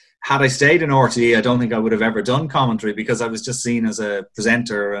 And had I stayed in RTE, I don't think I would have ever done commentary, because I was just seen as a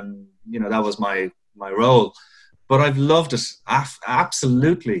presenter, and you know, that was my role. But I've loved it.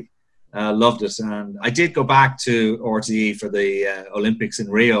 Absolutely loved it. And I did go back to RTE for the Olympics in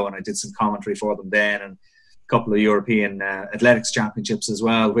Rio, and I did some commentary for them then, and a couple of European athletics championships as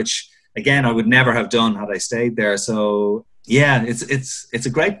well, which again I would never have done had I stayed there. So yeah, it's a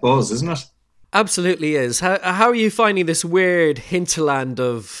great buzz, isn't it? Absolutely is. How are you finding this weird hinterland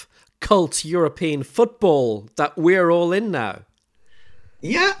of cult European football that we're all in now?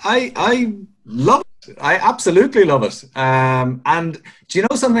 Yeah, I love it. I absolutely love it. And do you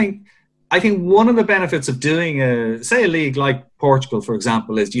know something? I think one of the benefits of doing a league like Portugal, for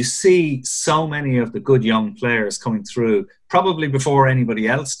example, is you see so many of the good young players coming through, probably before anybody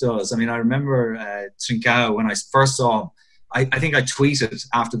else does. I mean, I remember Trincao, when I first saw him, I think I tweeted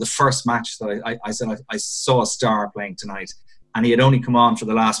after the first match that I said I saw a star playing tonight, and he had only come on for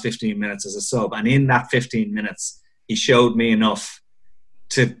the last 15 minutes as a sub. And in that 15 minutes, he showed me enough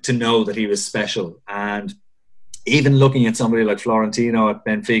to know that he was special. And even looking at somebody like Florentino at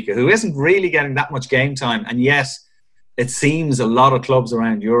Benfica, who isn't really getting that much game time, and yet it seems a lot of clubs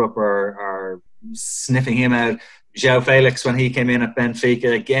around Europe are sniffing him out. João Felix, when he came in at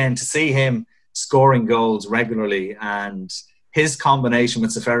Benfica, again, to see him scoring goals regularly, and his combination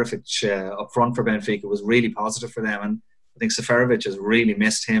with Seferovic up front for Benfica was really positive for them. And I think Seferovic has really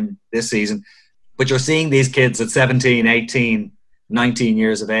missed him this season. But you're seeing these kids at 17, 18, 19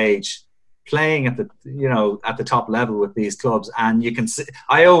 years of age playing at the top level with these clubs, and you can see,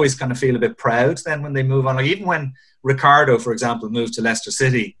 I always kind of feel a bit proud then when they move on. Like even when Ricardo, for example, moved to Leicester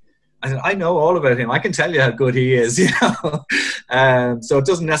City, I said, I know all about him. I can tell you how good he is, you know. So it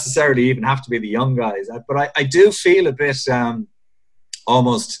doesn't necessarily even have to be the young guys. But I do feel a bit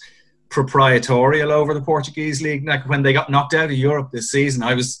almost proprietorial over the Portuguese league. Like when they got knocked out of Europe this season,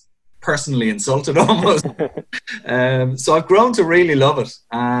 I was personally insulted almost. So I've grown to really love it.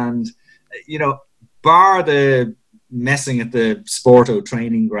 And, you know, bar the messing at the Sporto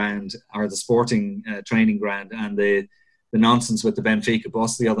training ground, or the Sporting training ground, and the nonsense with the Benfica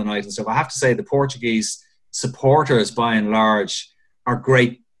bus the other night and stuff, I have to say the Portuguese supporters by and large are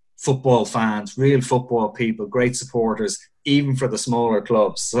great football fans, real football people, great supporters, even for the smaller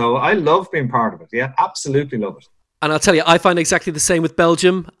clubs. So I love being part of it. Yeah, absolutely love it. And I'll tell you, I find exactly the same with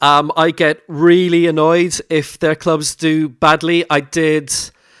Belgium. I get really annoyed if their clubs do badly. I did...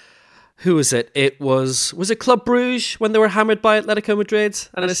 Who was it? Was it Club Brugge when they were hammered by Atletico Madrid?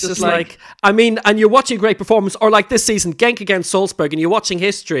 And it's just like, I mean, and you're watching a great performance, or like this season, Genk against Salzburg, and you're watching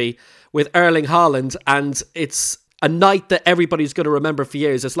history with Erling Haaland, and it's a night that everybody's going to remember for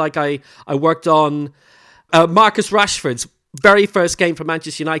years. It's like I worked on Marcus Rashford's very first game for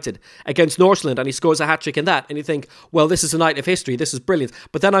Manchester United against Northland, and he scores a hat-trick in that, and you think, well, this is a night of history, this is brilliant.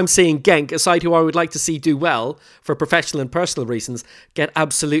 But then I'm seeing Genk, a side who I would like to see do well for professional and personal reasons, get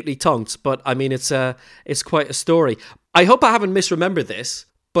absolutely tonked. But I mean, it's quite a story. I hope I haven't misremembered this,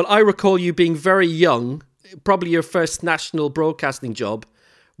 but I recall you being very young, probably your first national broadcasting job,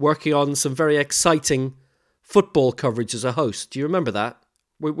 working on some very exciting football coverage as a host. Do you remember that?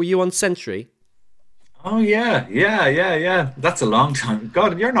 Were you on Century? Oh, yeah. That's a long time.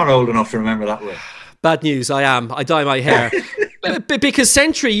 God, you're not old enough to remember that way. Bad news, I am. I dye my hair. Because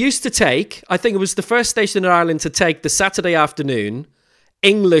Century used to take, I think it was the first station in Ireland to take the Saturday afternoon,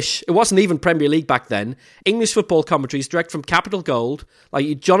 English, it wasn't even Premier League back then, English football commentaries direct from Capital Gold,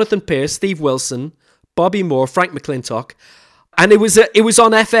 like Jonathan Pearce, Steve Wilson, Bobby Moore, Frank McClintock. And it was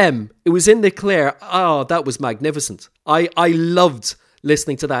on FM. It was in the clear. Oh, that was magnificent. I loved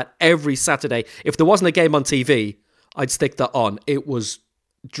listening to that every Saturday. If there wasn't a game on TV, I'd stick that on. It was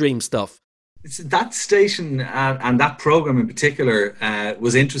dream stuff. That station and that programme in particular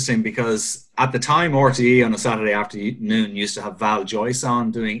was interesting because at the time RTE on a Saturday afternoon used to have Val Joyce on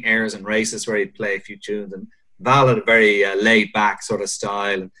doing airs and races where he'd play a few tunes, and Val had a very laid back sort of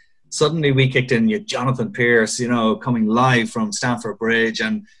style. And suddenly we kicked in Jonathan Pearce, coming live from Stamford Bridge,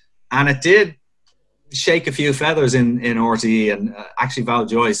 and it did shake a few feathers in RTE, and actually Val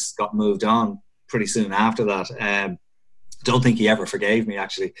Joyce got moved on pretty soon after that. Don't think he ever forgave me,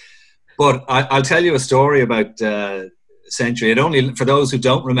 actually. But I'll tell you a story about Century. It only, for those who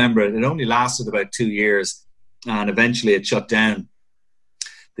don't remember it only lasted about 2 years, and eventually it shut down.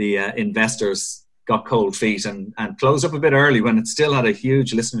 The investors got cold feet and closed up a bit early when it still had a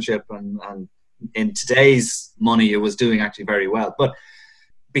huge listenership, and in today's money it was doing actually very well. But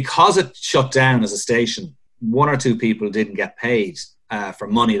because it shut down as a station, one or two people didn't get paid for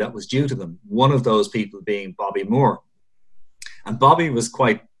money that was due to them. One of those people being Bobby Moore. And Bobby was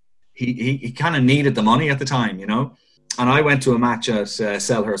he kind of needed the money at the time, And I went to a match at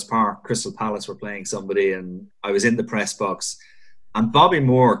Selhurst Park. Crystal Palace were playing somebody, and I was in the press box. And Bobby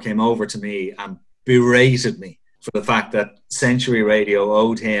Moore came over to me and berated me for the fact that Century Radio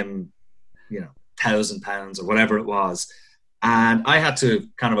owed him, £1,000 or whatever it was. And I had to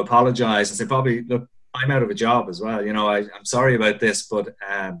kind of apologise and say, Bobby, look, I'm out of a job as well. I'm sorry about this, but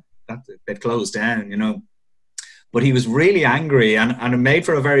it closed down, But he was really angry, and it made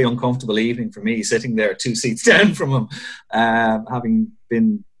for a very uncomfortable evening for me, sitting there 2 seats down from him, having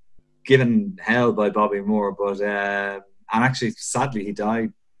been given hell by Bobby Moore. But and actually, sadly, he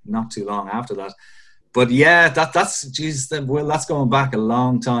died not too long after that. But yeah, that's going back a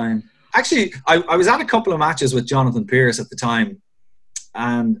long time. Actually, I was at a couple of matches with Jonathan Pearce at the time,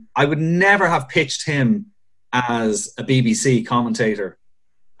 and I would never have pitched him as a BBC commentator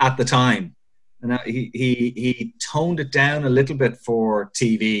at the time. And he toned it down a little bit for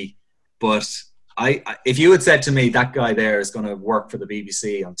TV, but if you had said to me that guy there is going to work for the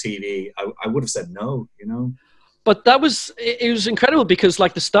BBC on TV, I would have said no, But it was incredible because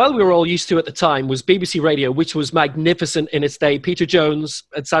like the style we were all used to at the time was BBC Radio, which was magnificent in its day. Peter Jones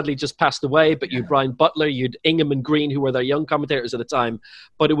had sadly just passed away, but you'd Brian Butler, you'd Ingham and Green, who were their young commentators at the time.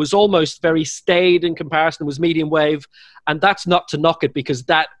 But it was almost very staid in comparison. It was medium wave. And that's not to knock it, because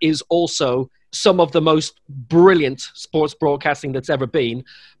that is also some of the most brilliant sports broadcasting that's ever been.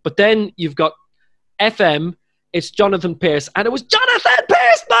 But then you've got FM, it's Jonathan Pearce, and it was Jonathan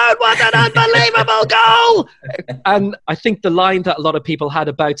Pearce, man, what an unbelievable goal! And I think the line that a lot of people had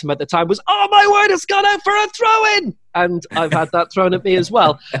about him at the time was, oh my word, it's gone out for a throw-in! And I've had that thrown at me as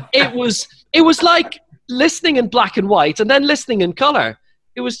well. It was like listening in black and white and then listening in colour.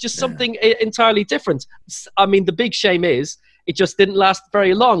 It was just something entirely different. I mean, the big shame is it just didn't last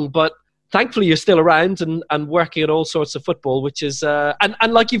very long, but thankfully you're still around and working at all sorts of football, which is, and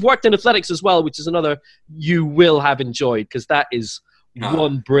like you've worked in athletics as well, which is another you will have enjoyed, because that is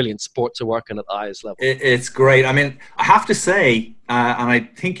one brilliant sport to work in at the highest level. It's great. I mean, I have to say, and I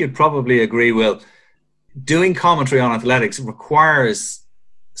think you'd probably agree, Will, doing commentary on athletics requires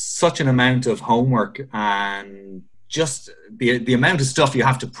such an amount of homework and just the amount of stuff you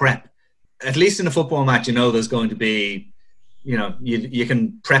have to prep. At least in a football match, there's going to be you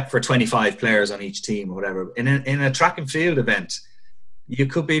can prep for 25 players on each team or whatever. In a track and field event, you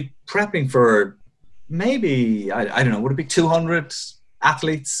could be prepping for maybe, I don't know, would it be 200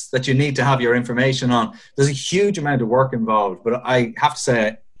 athletes that you need to have your information on? There's a huge amount of work involved, but I have to say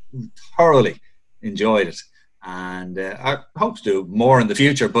I thoroughly enjoyed it. And I hope to do more in the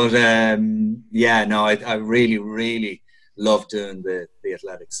future. But I really, really love doing the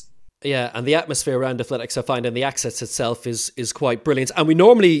athletics. Yeah, and the atmosphere around athletics, I find, and the access itself is quite brilliant. And we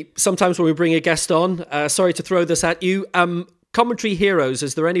normally, sometimes when we bring a guest on, sorry to throw this at you, commentary heroes,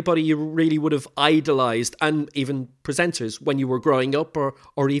 is there anybody you really would have idolised, and even presenters, when you were growing up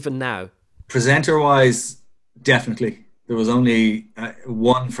or even now? Presenter-wise, definitely. There was only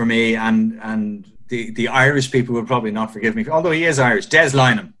one for me, and the Irish people would probably not forgive me, although he is Irish, Des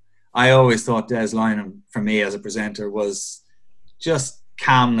Lynam. I always thought Des Lynam, for me as a presenter, was just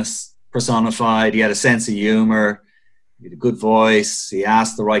calmness personified. He had a sense of humour, he had a good voice, he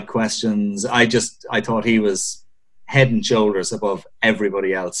asked the right questions. I thought he was head and shoulders above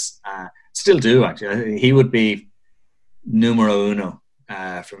everybody else. Still do, actually. He would be numero uno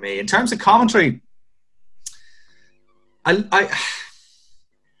for me. In terms of commentary, there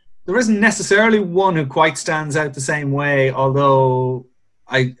isn't necessarily one who quite stands out the same way, although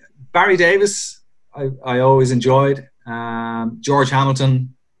Barry Davis I always enjoyed. George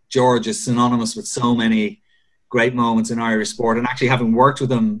Hamilton. George is synonymous with so many great moments in Irish sport, and actually having worked with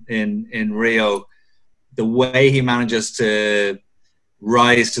him in Rio, the way he manages to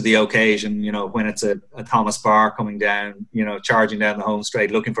rise to the occasion, when it's a Thomas Barr coming down, charging down the home straight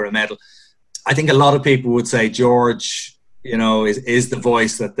looking for a medal. I think a lot of people would say George, is the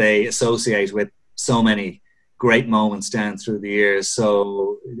voice that they associate with so many great moments down through the years.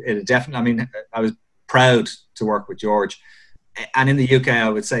 So it definitely, I was proud to work with George. And in the UK, I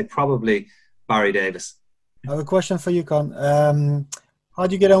would say probably Barry Davis. I have a question for you, Con. How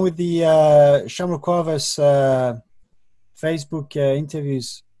do you get on with the Shamrock Rovers Facebook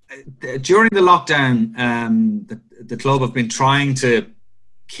interviews? During the lockdown, the club have been trying to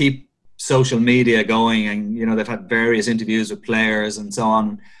keep social media going, and they've had various interviews with players and so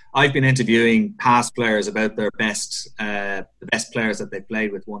on. I've been interviewing past players about their the best players that they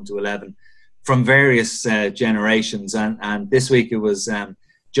played with 1 to 11 from various generations, and this week it was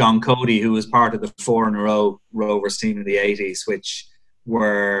John Cody, who was part of the 4 in a row Rovers team in the 80s, which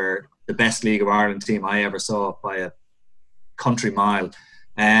were the best League of Ireland team I ever saw by a country mile.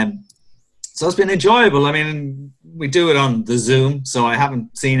 So it's been enjoyable. We do it on the Zoom, so I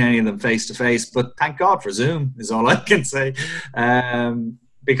haven't seen any of them face to face, but thank God for Zoom is all I can say.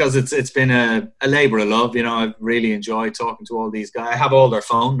 Because it's been a labour of love. I've really enjoyed talking to all these guys. I have all their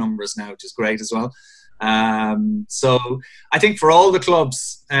phone numbers now, which is great as well. So I think for all the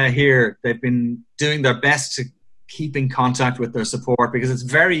clubs here, they've been doing their best to keep in contact with their support, because it's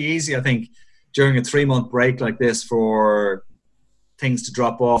very easy, I think, during a 3-month break like this for things to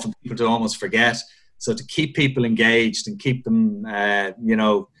drop off and people to almost forget. So to keep people engaged and keep them,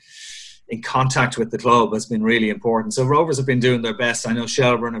 in contact with the club has been really important. So Rovers have been doing their best. I know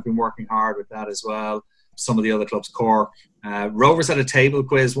Shelbourne have been working hard with that as well. Some of the other clubs, Cork. Rovers had a table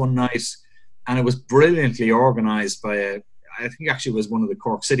quiz one night, and it was brilliantly organised by I think actually it was one of the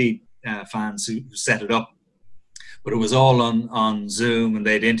Cork City fans who set it up. But it was all on Zoom, and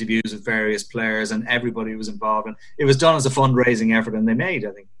they had interviews with various players, and everybody was involved. And it was done as a fundraising effort, and they made,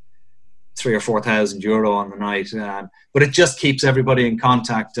 I think, €3,000 or €4,000 on the night. But it just keeps everybody in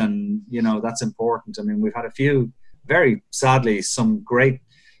contact, and that's important. We've had a few, very sadly, some great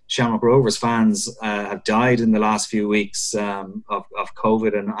Shamrock Rovers fans have died in the last few weeks of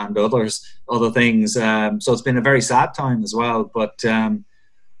COVID and other things. So it's been a very sad time as well. But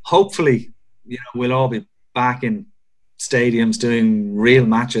hopefully, we'll all be back in stadiums doing real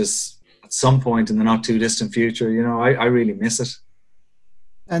matches at some point in the not too distant future. I really miss it.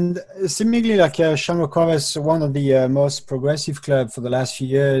 And seemingly, Shamrock Rovers, one of the most progressive clubs for the last few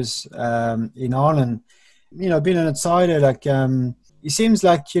years in Ireland. Being an outsider, it seems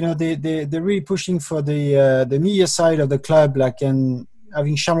like they're really pushing for the media side of the club, and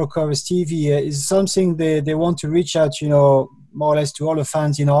having Shamrock Rovers TV is something they want to reach out, more or less to all the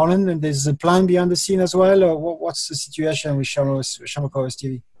fans in Ireland. And there's a plan behind the scene as well, or what's the situation with Shamrock Rovers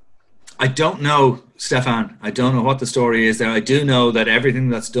TV? I don't know, Stefan. I don't know what the story is there. I do know that everything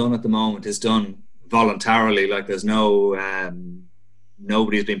that's done at the moment is done voluntarily. There's no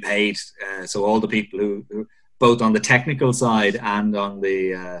nobody's been paid. So all the people who both on the technical side and on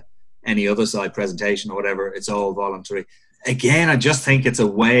the any other side, presentation or whatever, it's all voluntary. Again, I just think it's a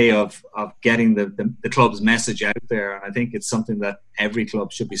way of getting the club's message out there, and I think it's something that every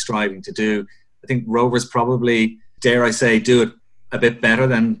club should be striving to do. I think Rovers probably dare I say, do it a bit better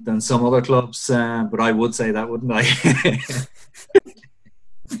than some other clubs. But I would say that, wouldn't I?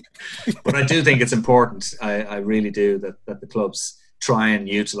 But I do think it's important. I really do that the clubs try and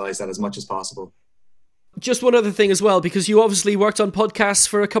utilise that as much as possible. Just one other thing as well, because you obviously worked on podcasts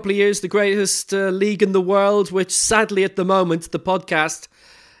for a couple of years, the greatest league in the world, which sadly at the moment, the podcast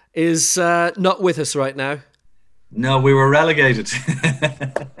is not with us right now. No, we were relegated.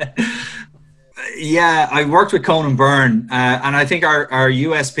 Yeah, I worked with Conan Byrne, and I think our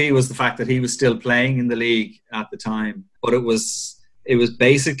USP was the fact that he was still playing in the league at the time. But it was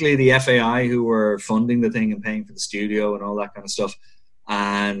basically the FAI who were funding the thing and paying for the studio and all that kind of stuff.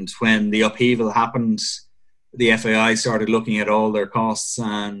 And when the upheaval happened, the FAI started looking at all their costs,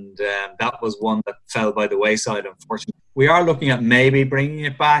 and that was one that fell by the wayside, unfortunately. We are looking at maybe bringing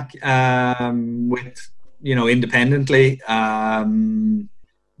it back independently.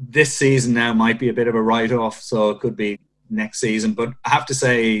 This season now might be a bit of a write-off, so it could be next season. But I have to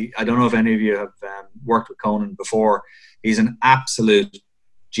say, I don't know if any of you have worked with Conan before. He's an absolute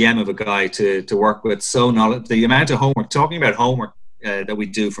gem of a guy to work with. So knowledgeable. The amount of homework, talking about homework that we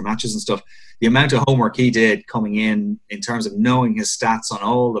do for matches and stuff, the amount of homework he did coming in terms of knowing his stats on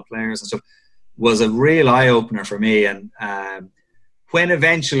all the players and stuff was a real eye-opener for me. And when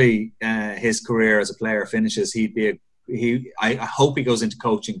eventually his career as a player finishes, I hope he goes into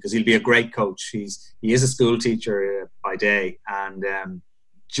coaching, because he'll be a great coach. He is a school teacher by day, and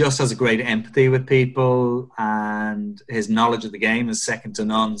just has a great empathy with people, and his knowledge of the game is second to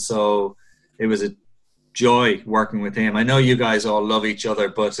none. So it was a joy working with him. I know you guys all love each other,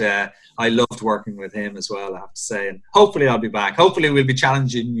 but I loved working with him as well, I have to say. And hopefully I'll be back. Hopefully we'll be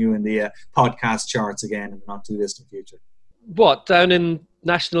challenging you in the podcast charts again in the not too distant future. What, down in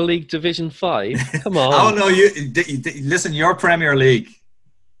National League Division 5? Come on. Oh no, you listen, your Premier League,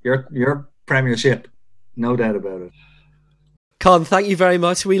 your Premiership, no doubt about it. Con, thank you very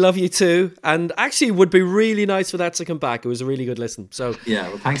much. We love you too. And actually, it would be really nice for that to come back. It was a really good listen. So yeah,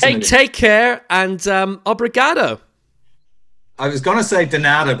 well, thanks. Take care, and obrigado. I was going to say de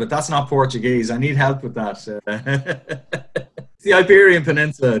nada, but that's not Portuguese. I need help with that. It's the Iberian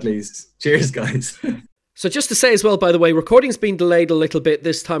Peninsula, at least. Cheers, guys. So just to say as well, by the way, recording's been delayed a little bit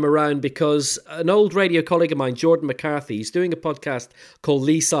this time around because an old radio colleague of mine, Jordan McCarthy, is doing a podcast called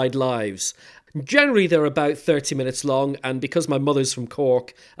Leeside Lives. Generally, they're about 30 minutes long, and because my mother's from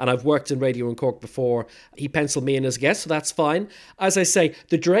Cork and I've worked in radio in Cork before, he penciled me in as a guest, so that's fine. As I say,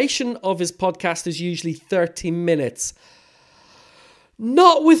 the duration of his podcast is usually 30 minutes.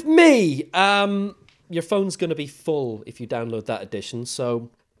 Not with me. Your phone's going to be full if you download that edition, so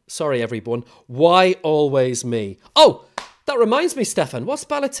sorry everyone. Why always me? Oh, that reminds me, Stefan, what's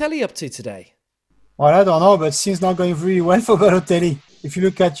Balotelli up to today? Well, I don't know, but things not going really well for Balotelli. If you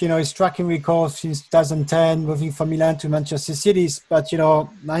look at, his tracking record since 2010, moving from Milan to Manchester City, but,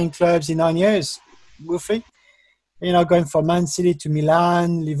 9 clubs in 9 years, roughly. Going from Man City to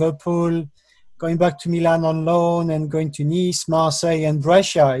Milan, Liverpool, going back to Milan on loan, and going to Nice, Marseille, and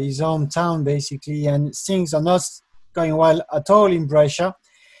Brescia, his hometown, basically. And things are not going well at all in Brescia.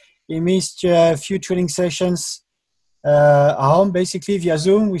 He missed a few training sessions at home, basically, via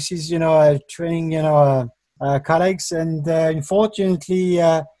Zoom, which is, training, colleagues, and unfortunately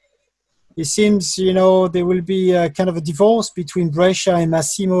it seems there will be kind of a divorce between Brescia and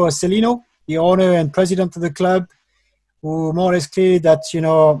Massimo Cellino, the owner and president of the club, who more or less clear that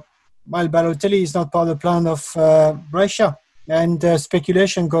Balotelli is not part of the plan of Brescia, and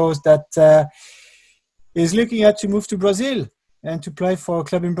speculation goes that he's looking at to move to Brazil and to play for a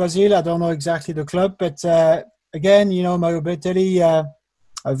club in Brazil. I don't know exactly the club, but again, Mario Balotelli,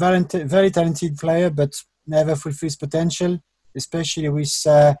 a very talented player, but never fulfills potential, especially with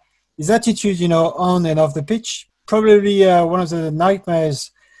his attitude, on and off the pitch. Probably one of the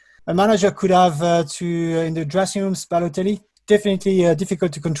nightmares a manager could have in the dressing rooms. Balotelli, definitely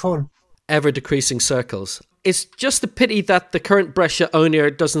difficult to control. Ever decreasing circles. It's just a pity that the current Brescia owner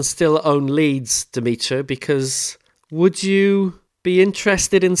doesn't still own Leeds, Dimitri, because would you be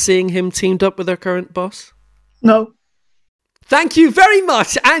interested in seeing him teamed up with their current boss? No. Thank you very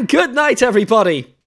much, and good night, everybody.